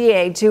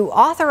FDA to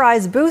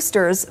authorize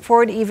boosters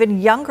for an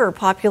even younger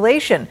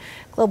population.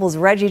 Global's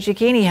Reggie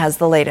Cicchini has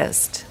the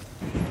latest.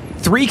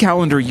 3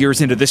 calendar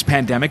years into this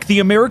pandemic, the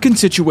American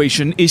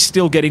situation is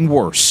still getting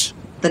worse.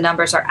 The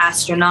numbers are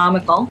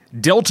astronomical.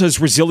 Delta's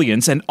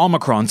resilience and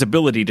Omicron's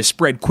ability to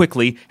spread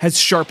quickly has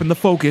sharpened the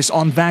focus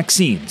on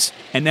vaccines,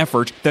 an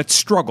effort that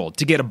struggled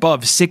to get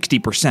above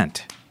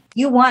 60%.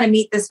 You want to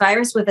meet this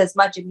virus with as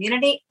much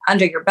immunity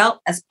under your belt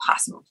as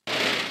possible.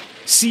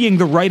 Seeing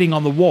the writing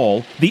on the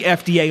wall, the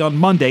FDA on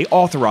Monday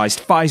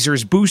authorized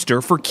Pfizer's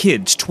booster for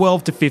kids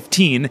 12 to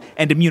 15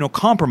 and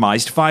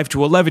immunocompromised 5 to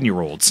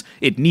 11-year-olds.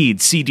 It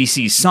needs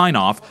CDC's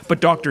sign-off, but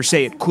doctors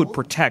say it could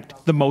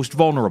protect the most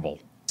vulnerable.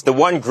 The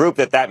one group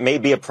that may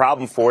be a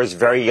problem for is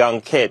very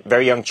young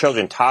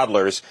children,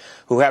 toddlers,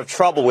 who have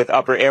trouble with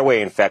upper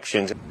airway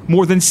infections.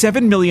 More than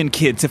 7 million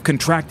kids have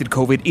contracted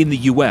COVID in the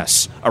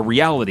U.S., a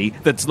reality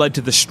that's led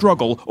to the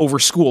struggle over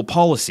school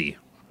policy.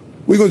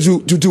 We're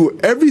going to do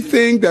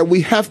everything that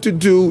we have to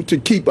do to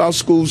keep our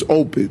schools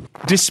open.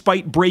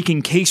 Despite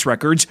breaking case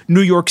records,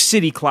 New York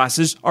City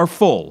classes are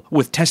full,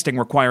 with testing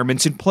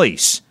requirements in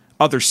place.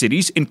 Other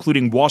cities,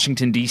 including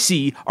Washington,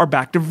 D.C., are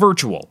back to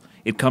virtual.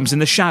 It comes in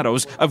the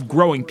shadows of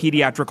growing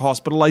pediatric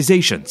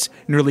hospitalizations,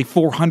 nearly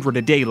 400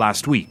 a day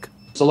last week.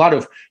 It's a lot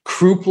of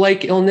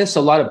croup-like illness,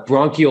 a lot of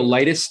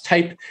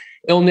bronchiolitis-type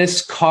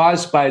illness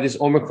caused by this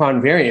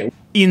Omicron variant.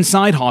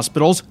 Inside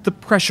hospitals, the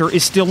pressure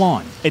is still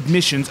on.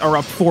 Admissions are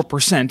up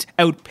 4%,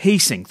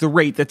 outpacing the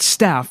rate that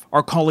staff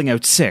are calling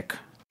out sick.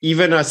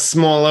 Even a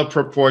smaller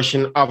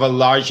proportion of a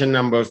larger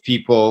number of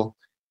people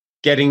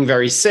getting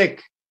very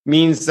sick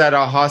means that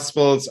our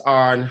hospitals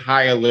are on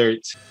high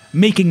alert.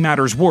 Making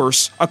matters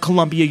worse, a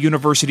Columbia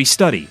University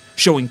study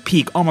showing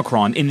peak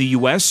Omicron in the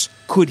U.S.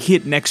 could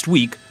hit next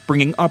week,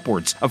 bringing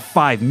upwards of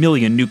 5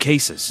 million new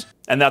cases.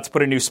 And that's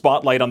put a new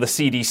spotlight on the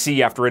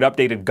CDC after it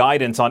updated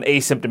guidance on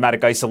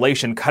asymptomatic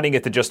isolation, cutting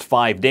it to just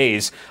 5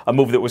 days, a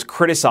move that was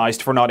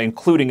criticized for not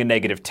including a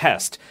negative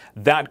test.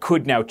 That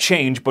could now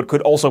change, but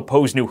could also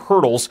pose new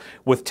hurdles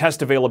with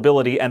test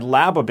availability and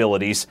lab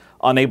abilities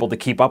unable to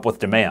keep up with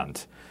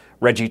demand.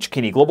 Reggie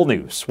Cicchini, Global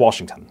News,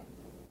 Washington.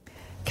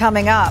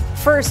 Coming up,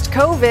 first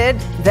COVID,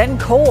 then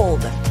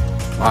cold.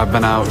 I've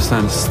been out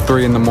since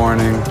 3 in the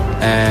morning,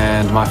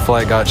 and my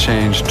flight got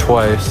changed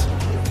twice.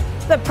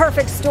 The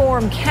perfect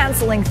storm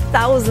canceling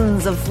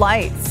thousands of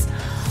flights.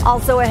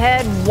 Also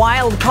ahead,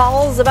 wild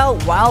calls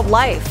about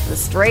wildlife, the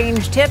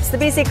strange tips the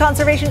BC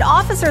Conservation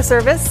Officer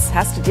Service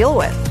has to deal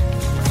with.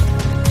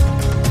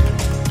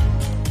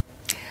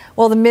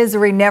 Well, the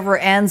misery never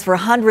ends for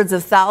hundreds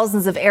of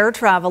thousands of air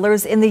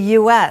travelers in the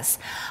U.S.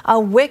 A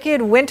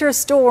wicked winter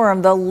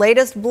storm, the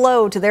latest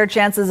blow to their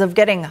chances of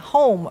getting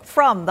home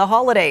from the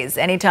holidays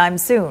anytime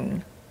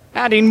soon.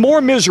 Adding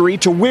more misery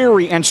to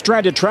weary and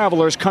stranded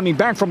travelers coming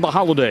back from the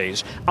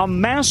holidays, a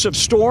massive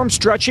storm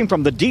stretching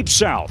from the deep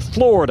south,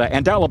 Florida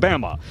and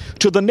Alabama,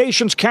 to the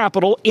nation's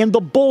capital in the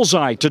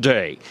bullseye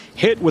today,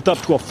 hit with up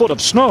to a foot of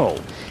snow.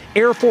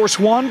 Air Force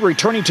One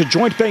returning to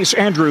Joint Base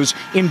Andrews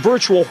in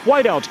virtual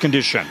whiteout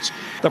conditions.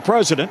 The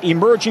president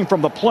emerging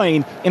from the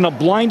plane in a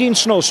blinding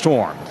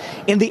snowstorm.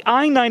 In the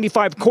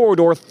I-95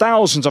 corridor,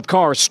 thousands of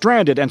cars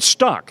stranded and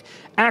stuck.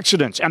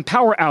 Accidents and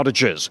power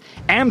outages.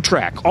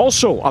 Amtrak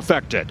also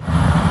affected.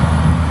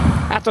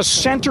 At the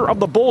center of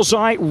the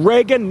bullseye,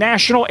 Reagan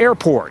National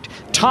Airport,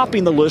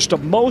 topping the list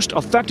of most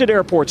affected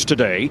airports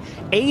today.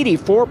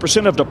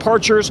 84% of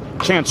departures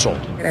canceled.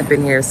 I've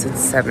been here since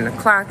 7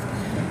 o'clock.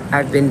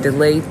 I've been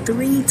delayed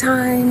 3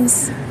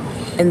 times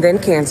and then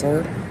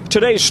canceled.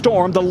 Today's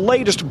storm, the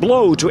latest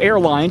blow to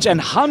airlines and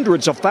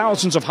hundreds of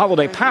thousands of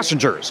holiday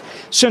passengers.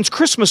 Since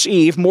Christmas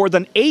Eve, more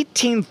than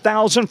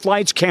 18,000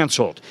 flights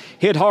canceled.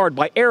 Hit hard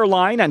by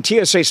airline and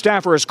TSA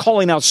staffers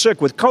calling out sick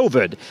with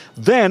COVID.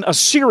 Then a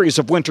series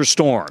of winter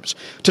storms.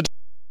 Today,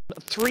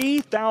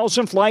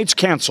 3,000 flights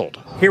canceled.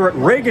 Here at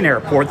Reagan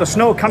Airport, the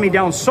snow coming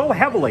down so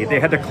heavily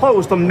they had to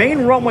close the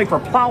main runway for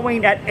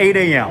plowing at 8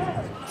 a.m.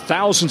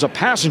 Thousands of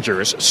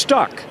passengers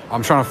stuck.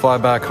 I'm trying to fly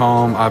back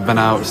home. I've been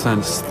out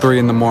since 3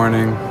 in the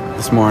morning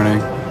this morning,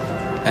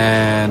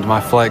 and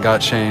my flight got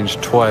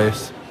changed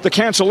twice. The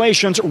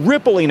cancellations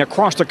rippling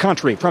across the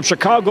country from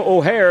Chicago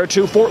O'Hare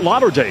to Fort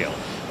Lauderdale,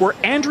 where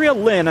Andrea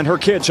Lynn and her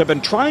kids have been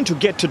trying to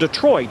get to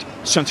Detroit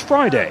since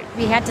Friday.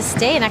 We had to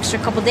stay an extra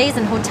couple days,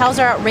 and hotels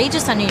are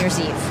outrageous on New Year's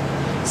Eve.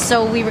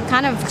 So we were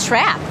kind of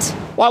trapped.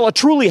 While it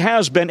truly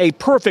has been a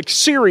perfect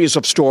series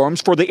of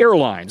storms for the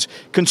airlines,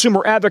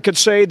 consumer advocates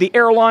say the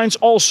airlines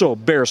also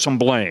bear some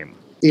blame.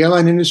 The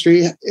airline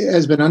industry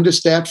has been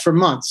understaffed for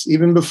months,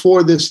 even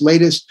before this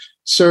latest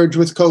surge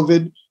with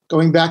COVID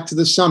going back to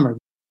the summer.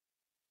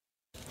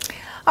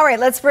 All right,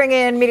 let's bring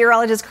in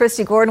meteorologist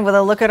Christy Gordon with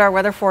a look at our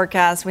weather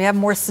forecast. We have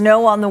more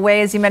snow on the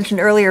way, as you mentioned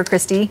earlier,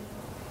 Christy.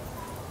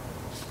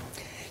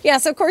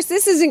 Yes, of course,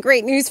 this isn't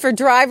great news for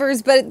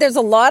drivers, but there's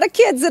a lot of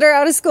kids that are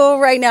out of school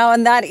right now,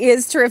 and that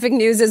is terrific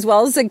news, as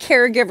well as the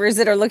caregivers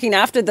that are looking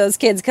after those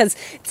kids, because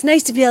it's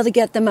nice to be able to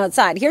get them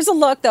outside. Here's a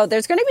look, though.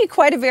 There's going to be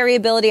quite a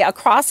variability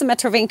across the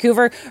Metro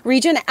Vancouver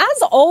region,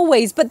 as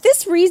always, but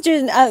this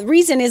reason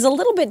is a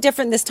little bit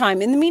different this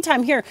time. In the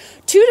meantime, here,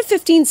 2 to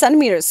 15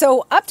 centimeters,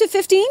 so up to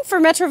 15 for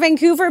Metro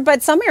Vancouver,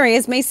 but some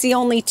areas may see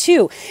only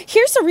 2.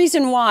 Here's the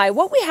reason why.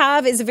 What we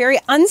have is a very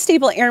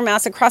unstable air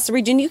mass across the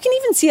region. You can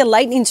even see a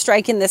lightning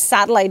strike in this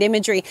satellite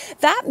imagery.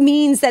 That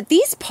means that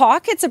these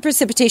pockets of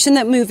precipitation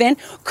that move in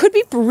could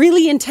be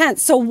really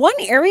intense. So one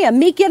area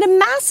may get a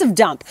massive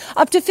dump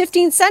up to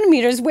 15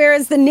 centimeters,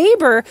 whereas the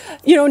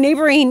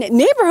neighboring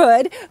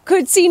neighborhood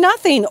could see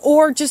nothing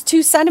or just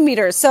 2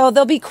 centimeters. So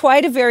there'll be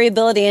quite a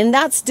variability, and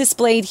that's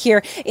displayed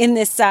here in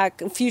this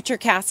future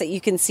cast that you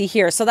can see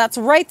here. So that's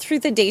right through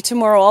the day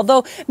tomorrow.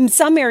 Although in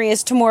some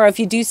areas tomorrow, if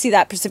you do see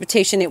that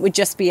precipitation, it would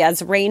just be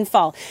as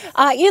rainfall.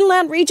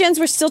 Inland regions,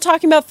 we're still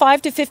talking about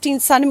 5 to 15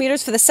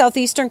 centimeters for the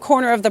southeastern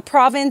corner of the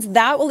province.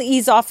 That will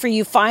ease off for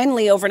you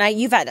finally overnight.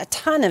 You've had a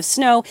ton of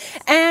snow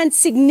and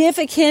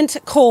significant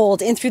cold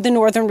in through the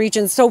northern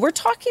regions. So we're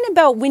talking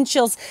about wind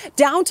chills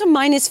down to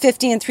minus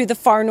 50 and through the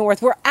far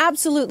north. We're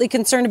absolutely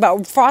concerned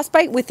about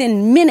frostbite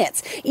within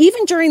minutes.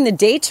 Even during the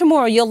day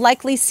tomorrow, you'll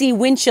likely see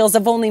wind chills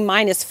of only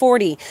minus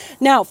 40.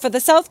 Now, for the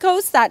south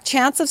coast, that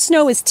chance of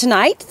snow is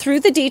tonight through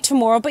the day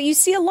tomorrow, but you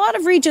see a lot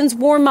of regions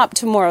warm up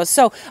tomorrow.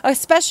 So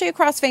especially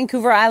across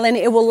Vancouver Island,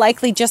 it will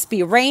likely just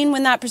be rain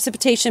when that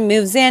precipitation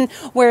moves in,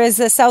 whereas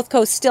the south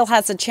coast still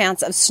has a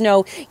chance of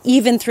snow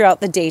even throughout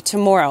the day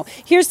tomorrow.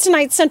 Here's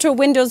tonight's Central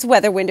Windows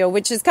weather window,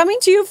 which is coming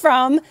to you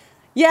from,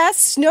 yes,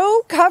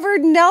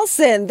 snow-covered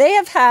Nelson. They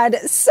have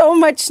had so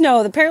much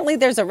snow. Apparently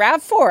there's a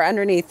RAV4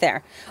 underneath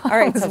there. All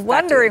right, I was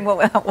wondering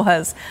what that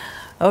was.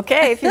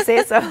 Okay, if you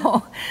say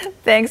so.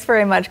 Thanks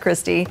very much,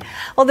 Christy.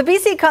 Well, the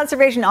BC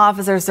Conservation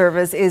Officer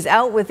Service is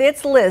out with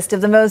its list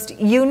of the most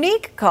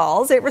unique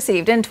calls it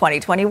received in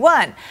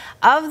 2021.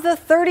 Of the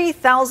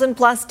 30,000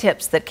 plus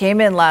tips that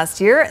came in last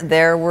year,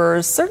 there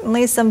were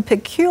certainly some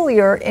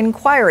peculiar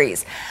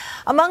inquiries.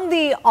 Among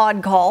the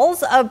odd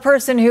calls, a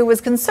person who was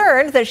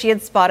concerned that she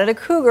had spotted a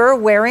cougar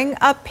wearing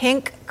a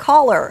pink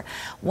collar.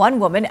 One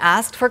woman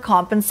asked for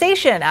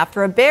compensation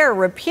after a bear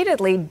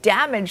repeatedly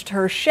damaged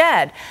her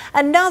shed.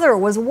 Another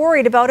was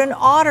worried about an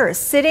otter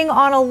sitting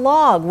on a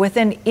log with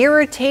an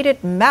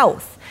irritated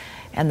mouth.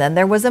 And then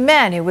there was a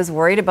man who was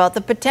worried about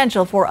the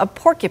potential for a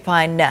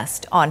porcupine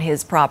nest on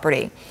his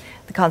property.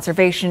 The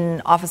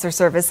Conservation Officer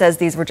Service says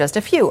these were just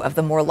a few of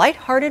the more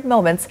lighthearted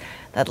moments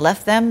that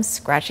left them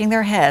scratching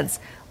their heads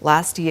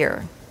last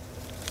year.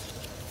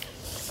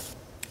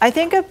 I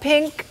think a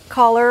pink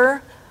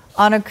collar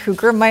on a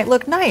cougar might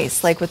look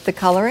nice. Like with the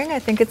coloring, I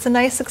think it's a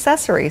nice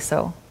accessory.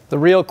 So the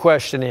real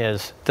question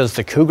is, does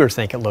the cougar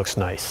think it looks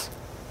nice?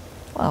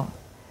 Well,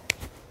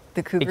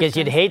 the cougar. Because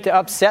you'd hate to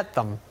upset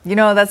them. You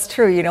know, that's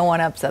true. You don't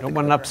want to upset. You don't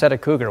want to upset a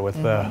cougar with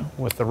the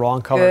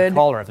wrong colored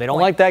collar. If they don't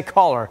like that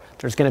collar,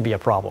 there's going to be a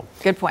problem.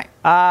 Good point.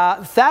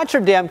 Thatcher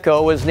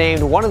Demko was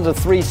named one of the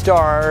 3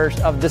 stars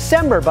of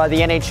December by the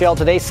NHL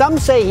today. Some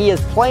say he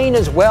is playing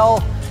as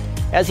well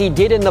as he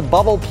did in the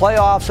bubble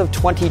playoffs of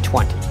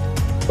 2020.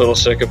 A little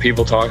sick of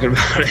people talking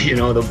about it,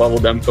 the Bubble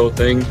Demko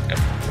thing.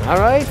 All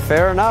right,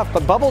 fair enough.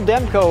 But Bubble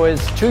Demko is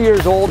 2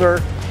 years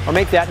older. Or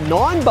make that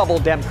non-Bubble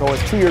Demko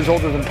is 2 years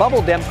older than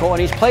Bubble Demko,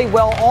 and he's played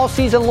well all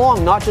season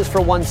long, not just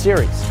for one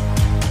series.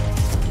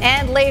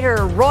 And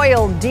later,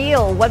 royal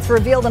deal. What's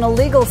revealed in a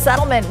legal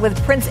settlement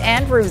with Prince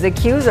Andrew's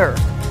accuser.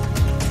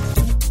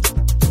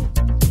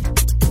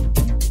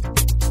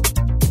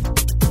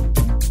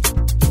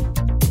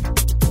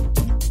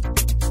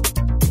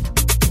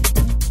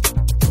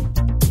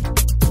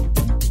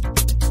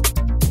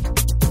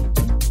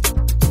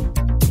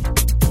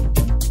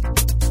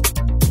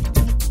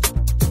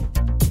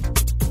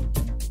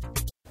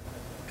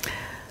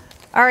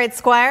 All right,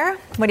 Squire,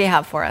 what do you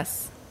have for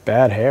us?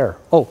 Bad hair.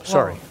 Oh,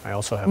 sorry. I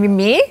also have.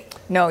 Me?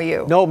 No,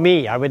 you. No,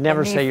 me. I would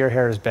never say your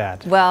hair is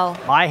bad. Well,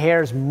 my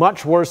hair is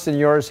much worse than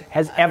yours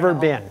has ever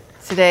been.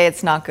 Today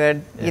it's not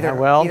good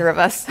either of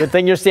us. Good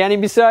thing you're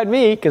standing beside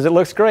me because it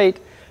looks great.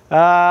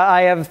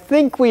 I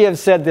think we have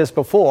said this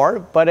before,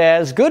 but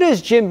as good as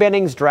Jim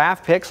Benning's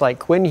draft picks like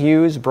Quinn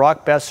Hughes,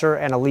 Brock Besser,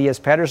 and Elias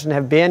Pettersson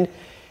have been,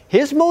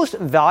 his most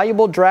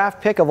valuable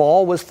draft pick of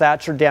all was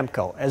Thatcher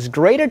Demko. As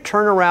great a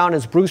turnaround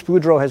as Bruce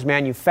Boudreau has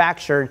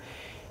manufactured,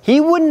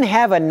 he wouldn't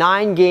have a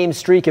 9-game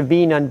streak of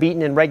being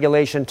unbeaten in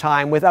regulation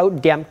time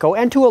without Demko,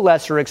 and to a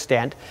lesser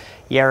extent,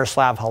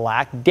 Yaroslav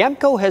Halak.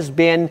 Demko has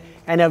been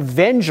an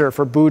avenger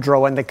for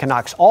Boudreau and the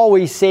Canucks,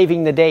 always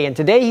saving the day. And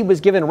today he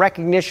was given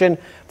recognition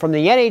from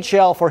the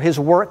NHL for his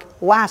work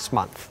last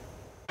month.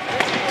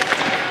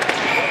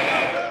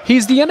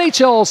 He's the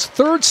NHL's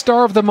 3rd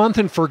star of the month,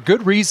 and for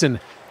good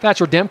reason.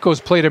 Thatcher Demko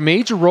has played a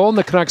major role in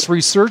the Canucks'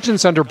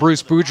 resurgence under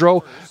Bruce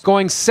Boudreau,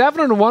 going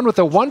 7-1 with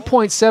a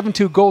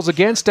 1.72 goals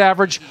against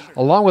average,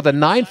 along with a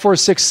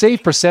 .946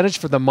 save percentage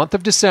for the month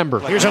of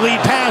December. Here's a lead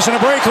pass and a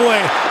breakaway.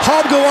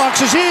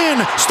 Hobgawaks is in,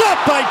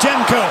 stopped by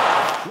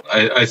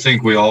Demko. I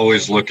think we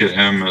always look at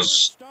him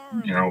as,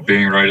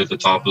 being right at the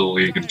top of the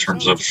league in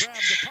terms of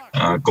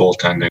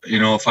goaltending.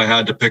 If I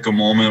had to pick a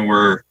moment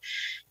where,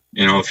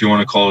 if you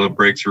want to call it a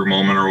breakthrough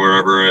moment or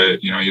wherever,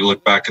 you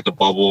look back at the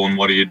bubble and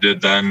what he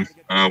did then.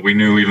 We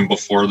knew even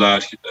before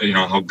that,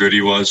 how good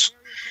he was.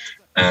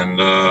 And,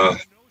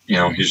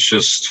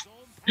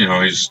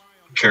 he's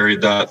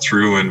carried that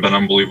through and been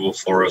unbelievable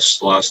for us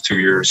the last 2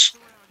 years.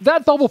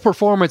 That bubble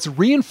performance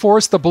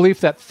reinforced the belief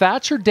that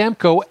Thatcher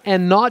Demko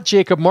and not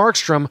Jacob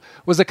Markstrom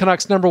was the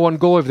Canucks' #1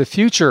 goalie of the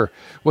future.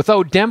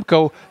 Without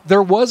Demko,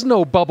 there was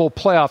no bubble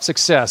playoff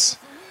success.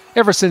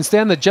 Ever since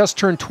then, the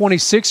just-turned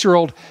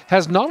 26-year-old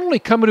has not only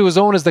come into his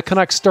own as the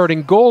Canucks'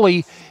 starting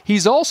goalie,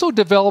 he's also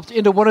developed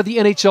into one of the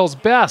NHL's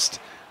best.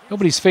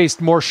 Nobody's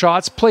faced more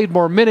shots, played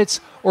more minutes,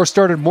 or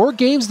started more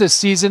games this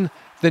season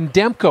than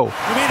Demko.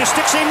 He made a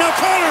stick save, now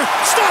corner,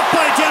 stopped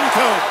by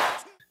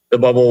Demko. The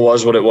bubble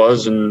was what it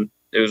was, and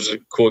it was a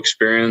cool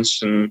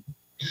experience, and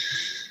a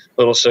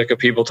little sick of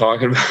people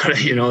talking about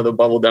it, the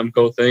Bubble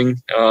Demko thing.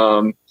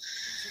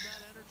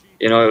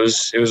 It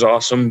was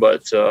awesome,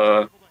 but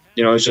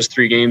it was just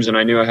 3 games, and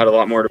I knew I had a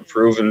lot more to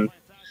prove. And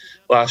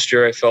last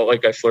year I felt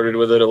like I flirted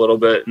with it a little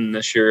bit, and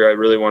this year I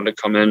really wanted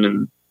to come in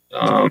and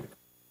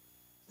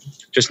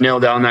just nail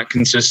down that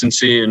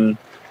consistency and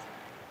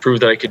prove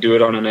that I could do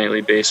it on a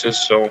nightly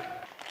basis. So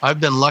I've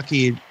been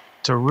lucky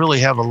to really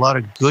have a lot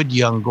of good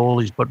young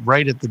goalies, but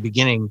right at the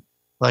beginning,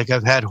 like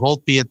I've had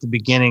Holtby at the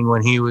beginning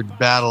when he would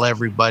battle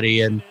everybody,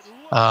 and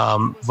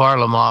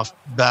Varlamov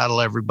battle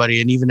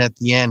everybody, and even at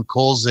the end,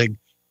 Kolzig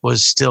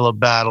was still a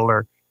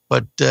battler.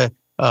 But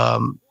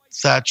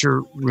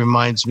Thatcher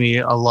reminds me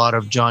a lot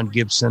of John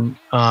Gibson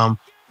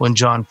when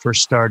John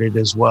first started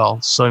as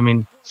well. So,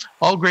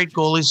 all great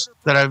goalies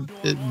that I've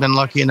been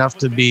lucky enough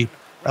to be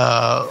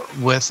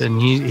with,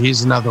 and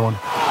he's another one.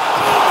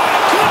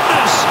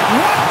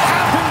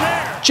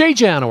 Jay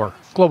Janowar,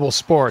 Global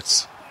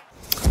Sports.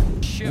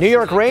 New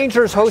York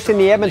Rangers hosting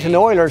the Edmonton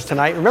Oilers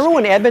tonight. Remember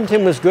when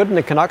Edmonton was good and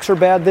the Canucks are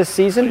bad this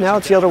season? Now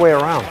it's the other way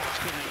around.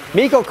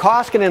 Mikko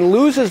Koskinen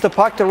loses the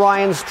puck to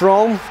Ryan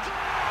Strome,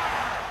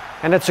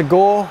 and it's a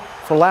goal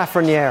for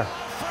Lafreniere.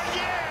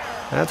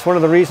 That's one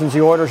of the reasons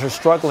the Oilers are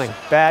struggling.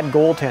 Bad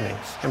goaltending.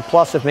 And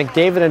plus, if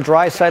McDavid and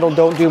Draisaitl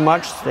don't do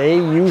much, they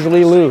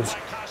usually lose.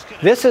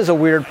 This is a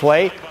weird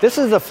play. This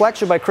is a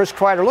deflection by Chris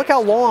Kreider. Look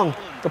how long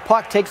the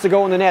puck takes to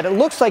go in the net. It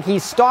looks like he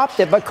stopped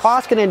it, but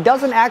Koskinen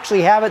doesn't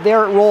actually have it.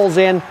 There it rolls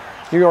in.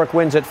 New York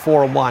wins it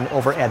 4-1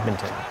 over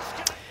Edmonton.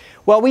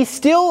 Well, we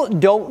still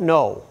don't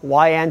know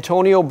why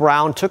Antonio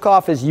Brown took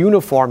off his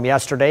uniform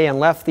yesterday and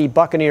left the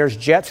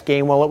Buccaneers-Jets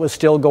game while it was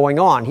still going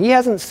on. He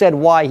hasn't said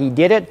why he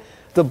did it,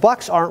 the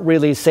Bucks aren't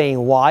really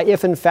saying why,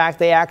 if in fact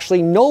they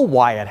actually know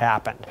why it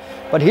happened.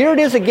 But here it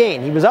is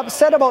again. He was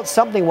upset about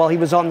something while he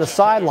was on the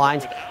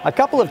sidelines. A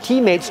couple of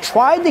teammates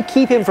tried to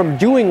keep him from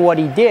doing what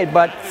he did,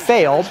 but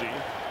failed.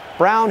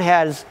 Brown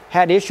has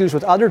had issues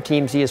with other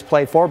teams he has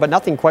played for, but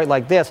nothing quite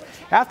like this.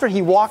 After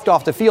he walked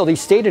off the field, he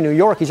stayed in New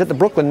York. He's at the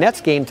Brooklyn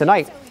Nets game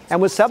tonight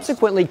and was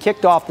subsequently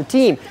kicked off the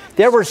team.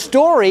 There were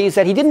stories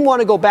that he didn't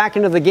want to go back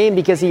into the game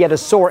because he had a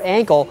sore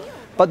ankle,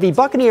 but the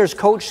Buccaneers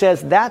coach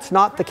says that's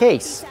not the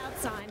case.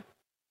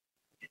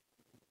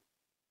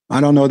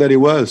 I don't know that he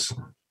was.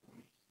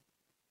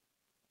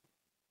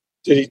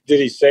 Did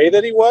he say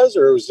that he was,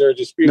 or was there a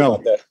dispute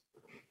about that?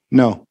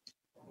 No.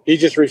 He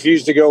just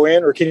refused to go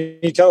in, or can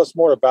you tell us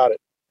more about it?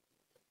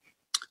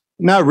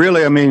 Not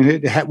really. I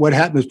mean, what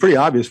happened was pretty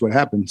obvious what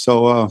happened.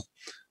 So,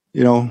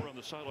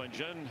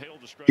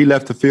 he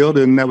left the field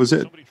and that was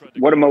it.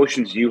 What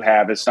emotions do you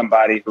have as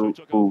somebody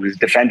who has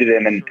defended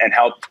him and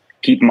helped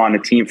keep him on the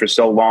team for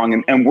so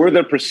long? And were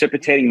there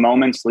precipitating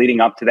moments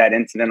leading up to that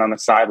incident on the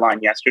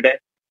sideline yesterday?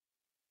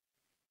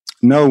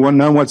 No,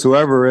 none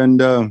whatsoever. And,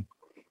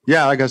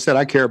 like I said,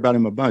 I care about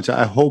him a bunch.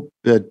 I hope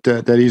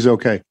that he's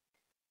okay.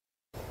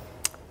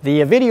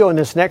 The video in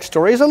this next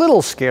story is a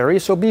little scary,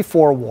 so be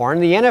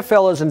forewarned. The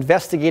NFL is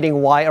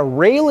investigating why a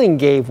railing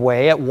gave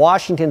way at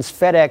Washington's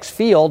FedEx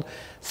Field,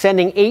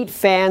 sending 8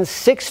 fans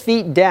 6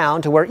 feet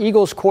down to where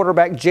Eagles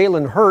quarterback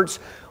Jalen Hurts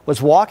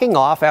was walking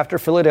off after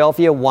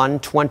Philadelphia won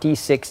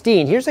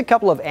 2016. Here's a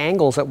couple of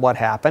angles at what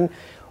happened.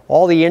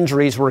 All the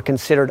injuries were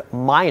considered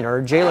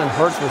minor. Jalen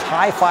Hurts was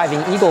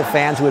high-fiving Eagle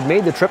fans who had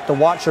made the trip to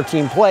watch their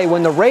team play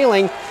when the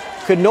railing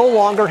could no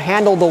longer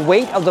handle the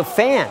weight of the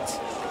fans.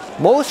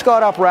 Most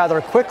got up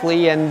rather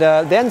quickly, and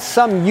then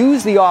some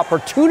used the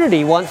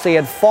opportunity once they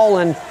had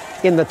fallen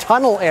in the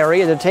tunnel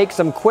area to take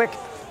some quick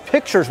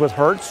pictures with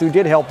Hurts, who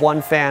did help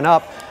one fan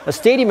up. A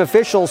stadium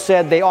official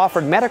said they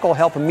offered medical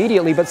help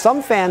immediately, but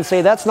some fans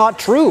say that's not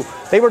true.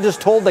 They were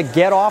just told to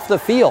get off the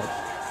field.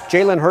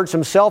 Jalen Hurts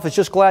himself is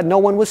just glad no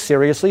one was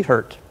seriously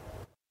hurt.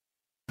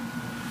 Well,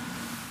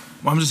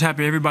 I'm just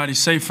happy everybody's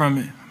safe from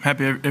it. I'm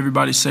happy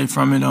everybody's safe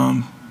from it.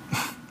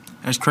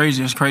 That's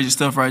crazy. That's crazy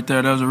stuff right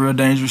there. That was a real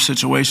dangerous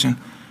situation.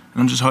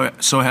 And I'm just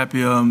so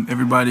happy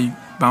everybody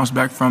bounced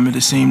back from it.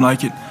 It seemed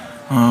like it.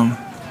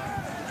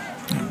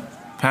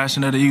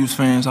 Passion of the Eagles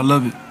fans. I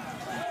love it.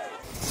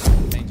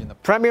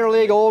 Premier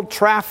League, Old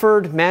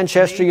Trafford,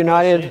 Manchester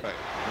United,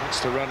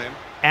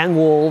 and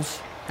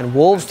Wolves. And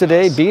Wolves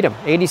today beat them.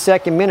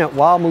 82nd minute,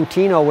 Joao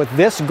Moutinho with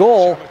this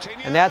goal.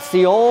 And that's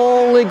the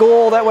only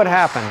goal that would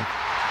happen.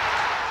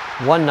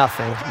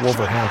 1-0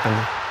 Wolverhampton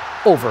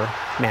over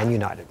Man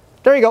United.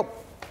 There you go.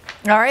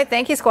 All right,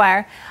 thank you,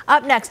 Squire.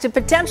 Up next, a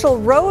potential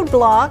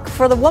roadblock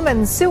for the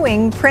woman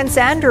suing Prince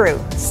Andrew.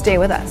 Stay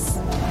with us.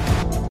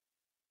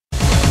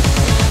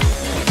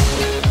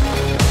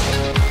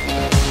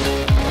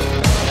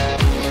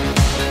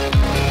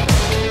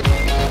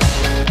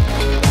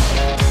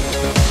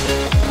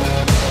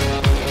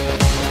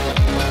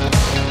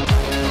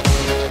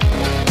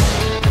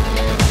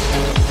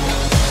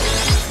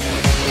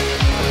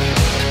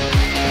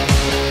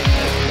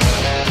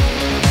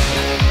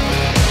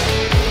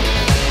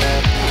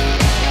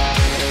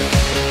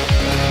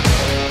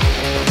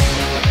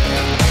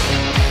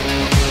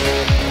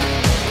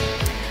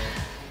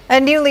 A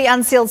newly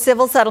unsealed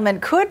civil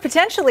settlement could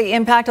potentially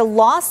impact a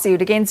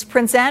lawsuit against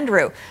Prince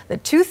Andrew. The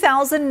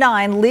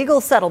 2009 legal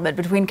settlement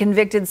between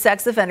convicted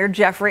sex offender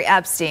Jeffrey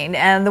Epstein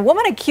and the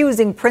woman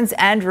accusing Prince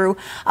Andrew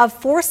of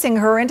forcing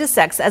her into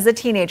sex as a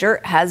teenager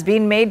has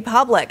been made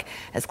public.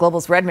 As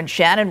Global's Redmond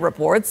Shannon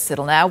reports,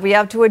 it'll now be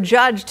up to a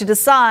judge to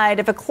decide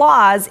if a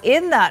clause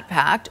in that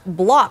pact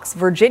blocks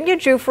Virginia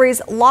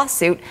Giuffre's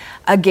lawsuit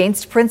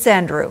against Prince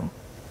Andrew.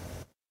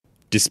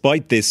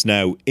 Despite this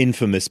now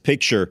infamous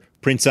picture,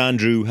 Prince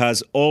Andrew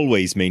has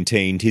always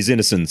maintained his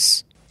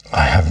innocence.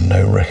 I have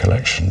no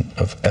recollection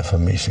of ever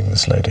meeting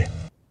this lady.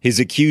 His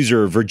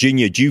accuser,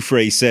 Virginia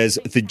Giuffre, says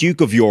the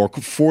Duke of York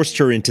forced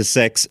her into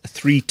sex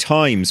 3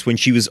 times when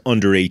she was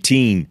under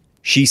 18.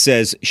 She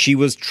says she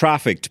was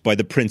trafficked by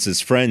the prince's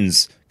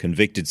friends,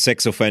 convicted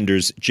sex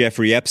offenders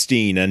Jeffrey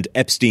Epstein and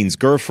Epstein's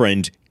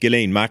girlfriend,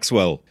 Ghislaine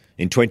Maxwell.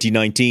 In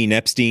 2019,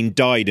 Epstein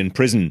died in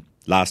prison.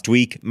 Last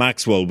week,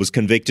 Maxwell was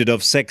convicted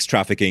of sex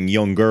trafficking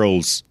young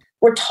girls.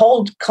 We're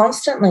told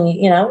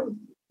constantly,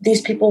 these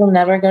people will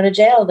never go to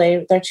jail.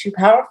 They're too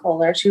powerful.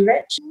 They're too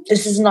rich.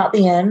 This is not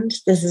the end.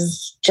 This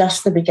is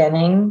just the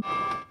beginning.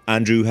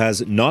 Andrew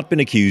has not been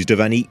accused of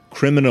any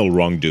criminal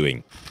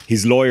wrongdoing.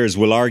 His lawyers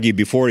will argue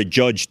before a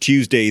judge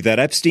Tuesday that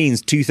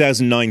Epstein's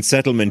 2009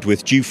 settlement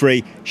with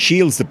Giuffre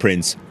shields the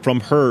prince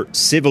from her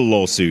civil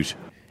lawsuit.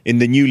 In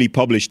the newly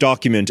published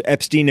document,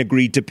 Epstein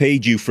agreed to pay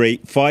Giuffre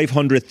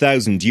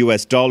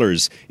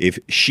 $500,000 if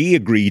she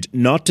agreed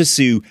not to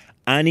sue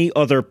any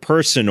other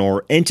person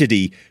or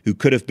entity who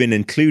could have been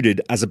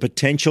included as a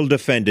potential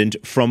defendant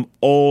from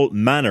all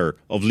manner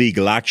of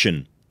legal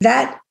action.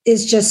 That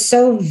is just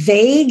so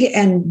vague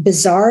and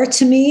bizarre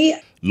to me.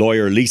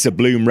 Lawyer Lisa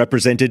Bloom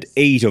represented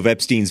 8 of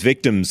Epstein's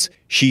victims.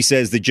 She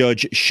says the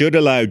judge should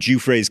allow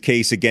Giuffre's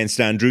case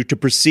against Andrew to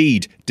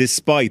proceed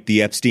despite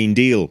the Epstein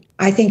deal.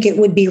 I think it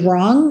would be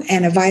wrong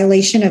and a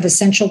violation of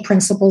essential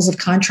principles of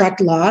contract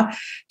law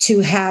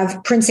to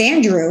have Prince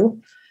Andrew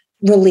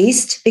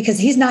released because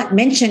he's not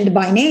mentioned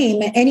by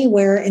name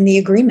anywhere in the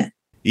agreement.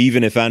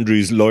 Even if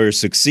Andrew's lawyers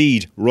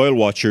succeed, royal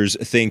watchers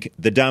think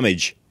the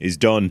damage is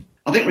done.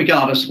 I think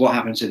regardless of what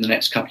happens in the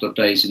next couple of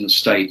days in the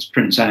States,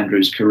 Prince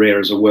Andrew's career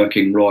as a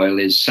working royal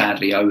is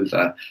sadly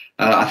over.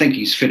 I think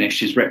he's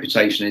finished. His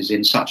reputation is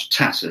in such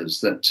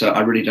tatters that I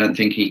really don't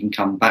think he can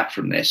come back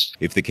from this.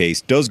 If the case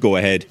does go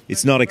ahead,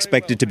 it's not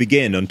expected to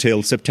begin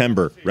until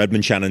September.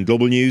 Redmond Shannon,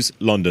 Global News,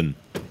 London.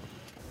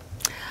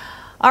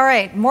 All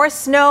right, more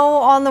snow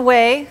on the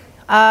way.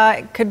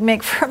 It could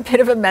make for a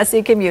bit of a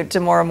messy commute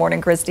tomorrow morning,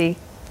 Christy.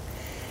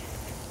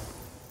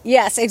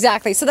 Yes,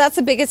 exactly. So that's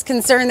the biggest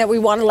concern that we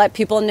want to let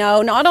people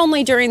know, not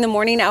only during the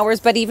morning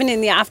hours, but even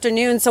in the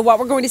afternoon. So what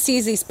we're going to see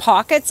is these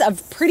pockets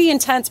of pretty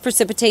intense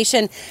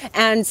precipitation,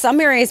 and some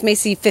areas may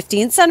see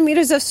 15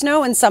 centimeters of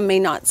snow and some may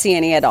not see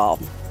any at all.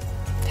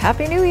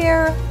 Happy New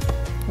Year.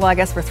 Well, I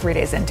guess we're 3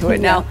 days into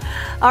it now.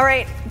 All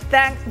right,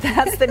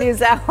 that's the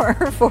News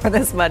Hour for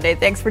this Monday.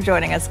 Thanks for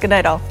joining us. Good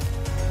night, all.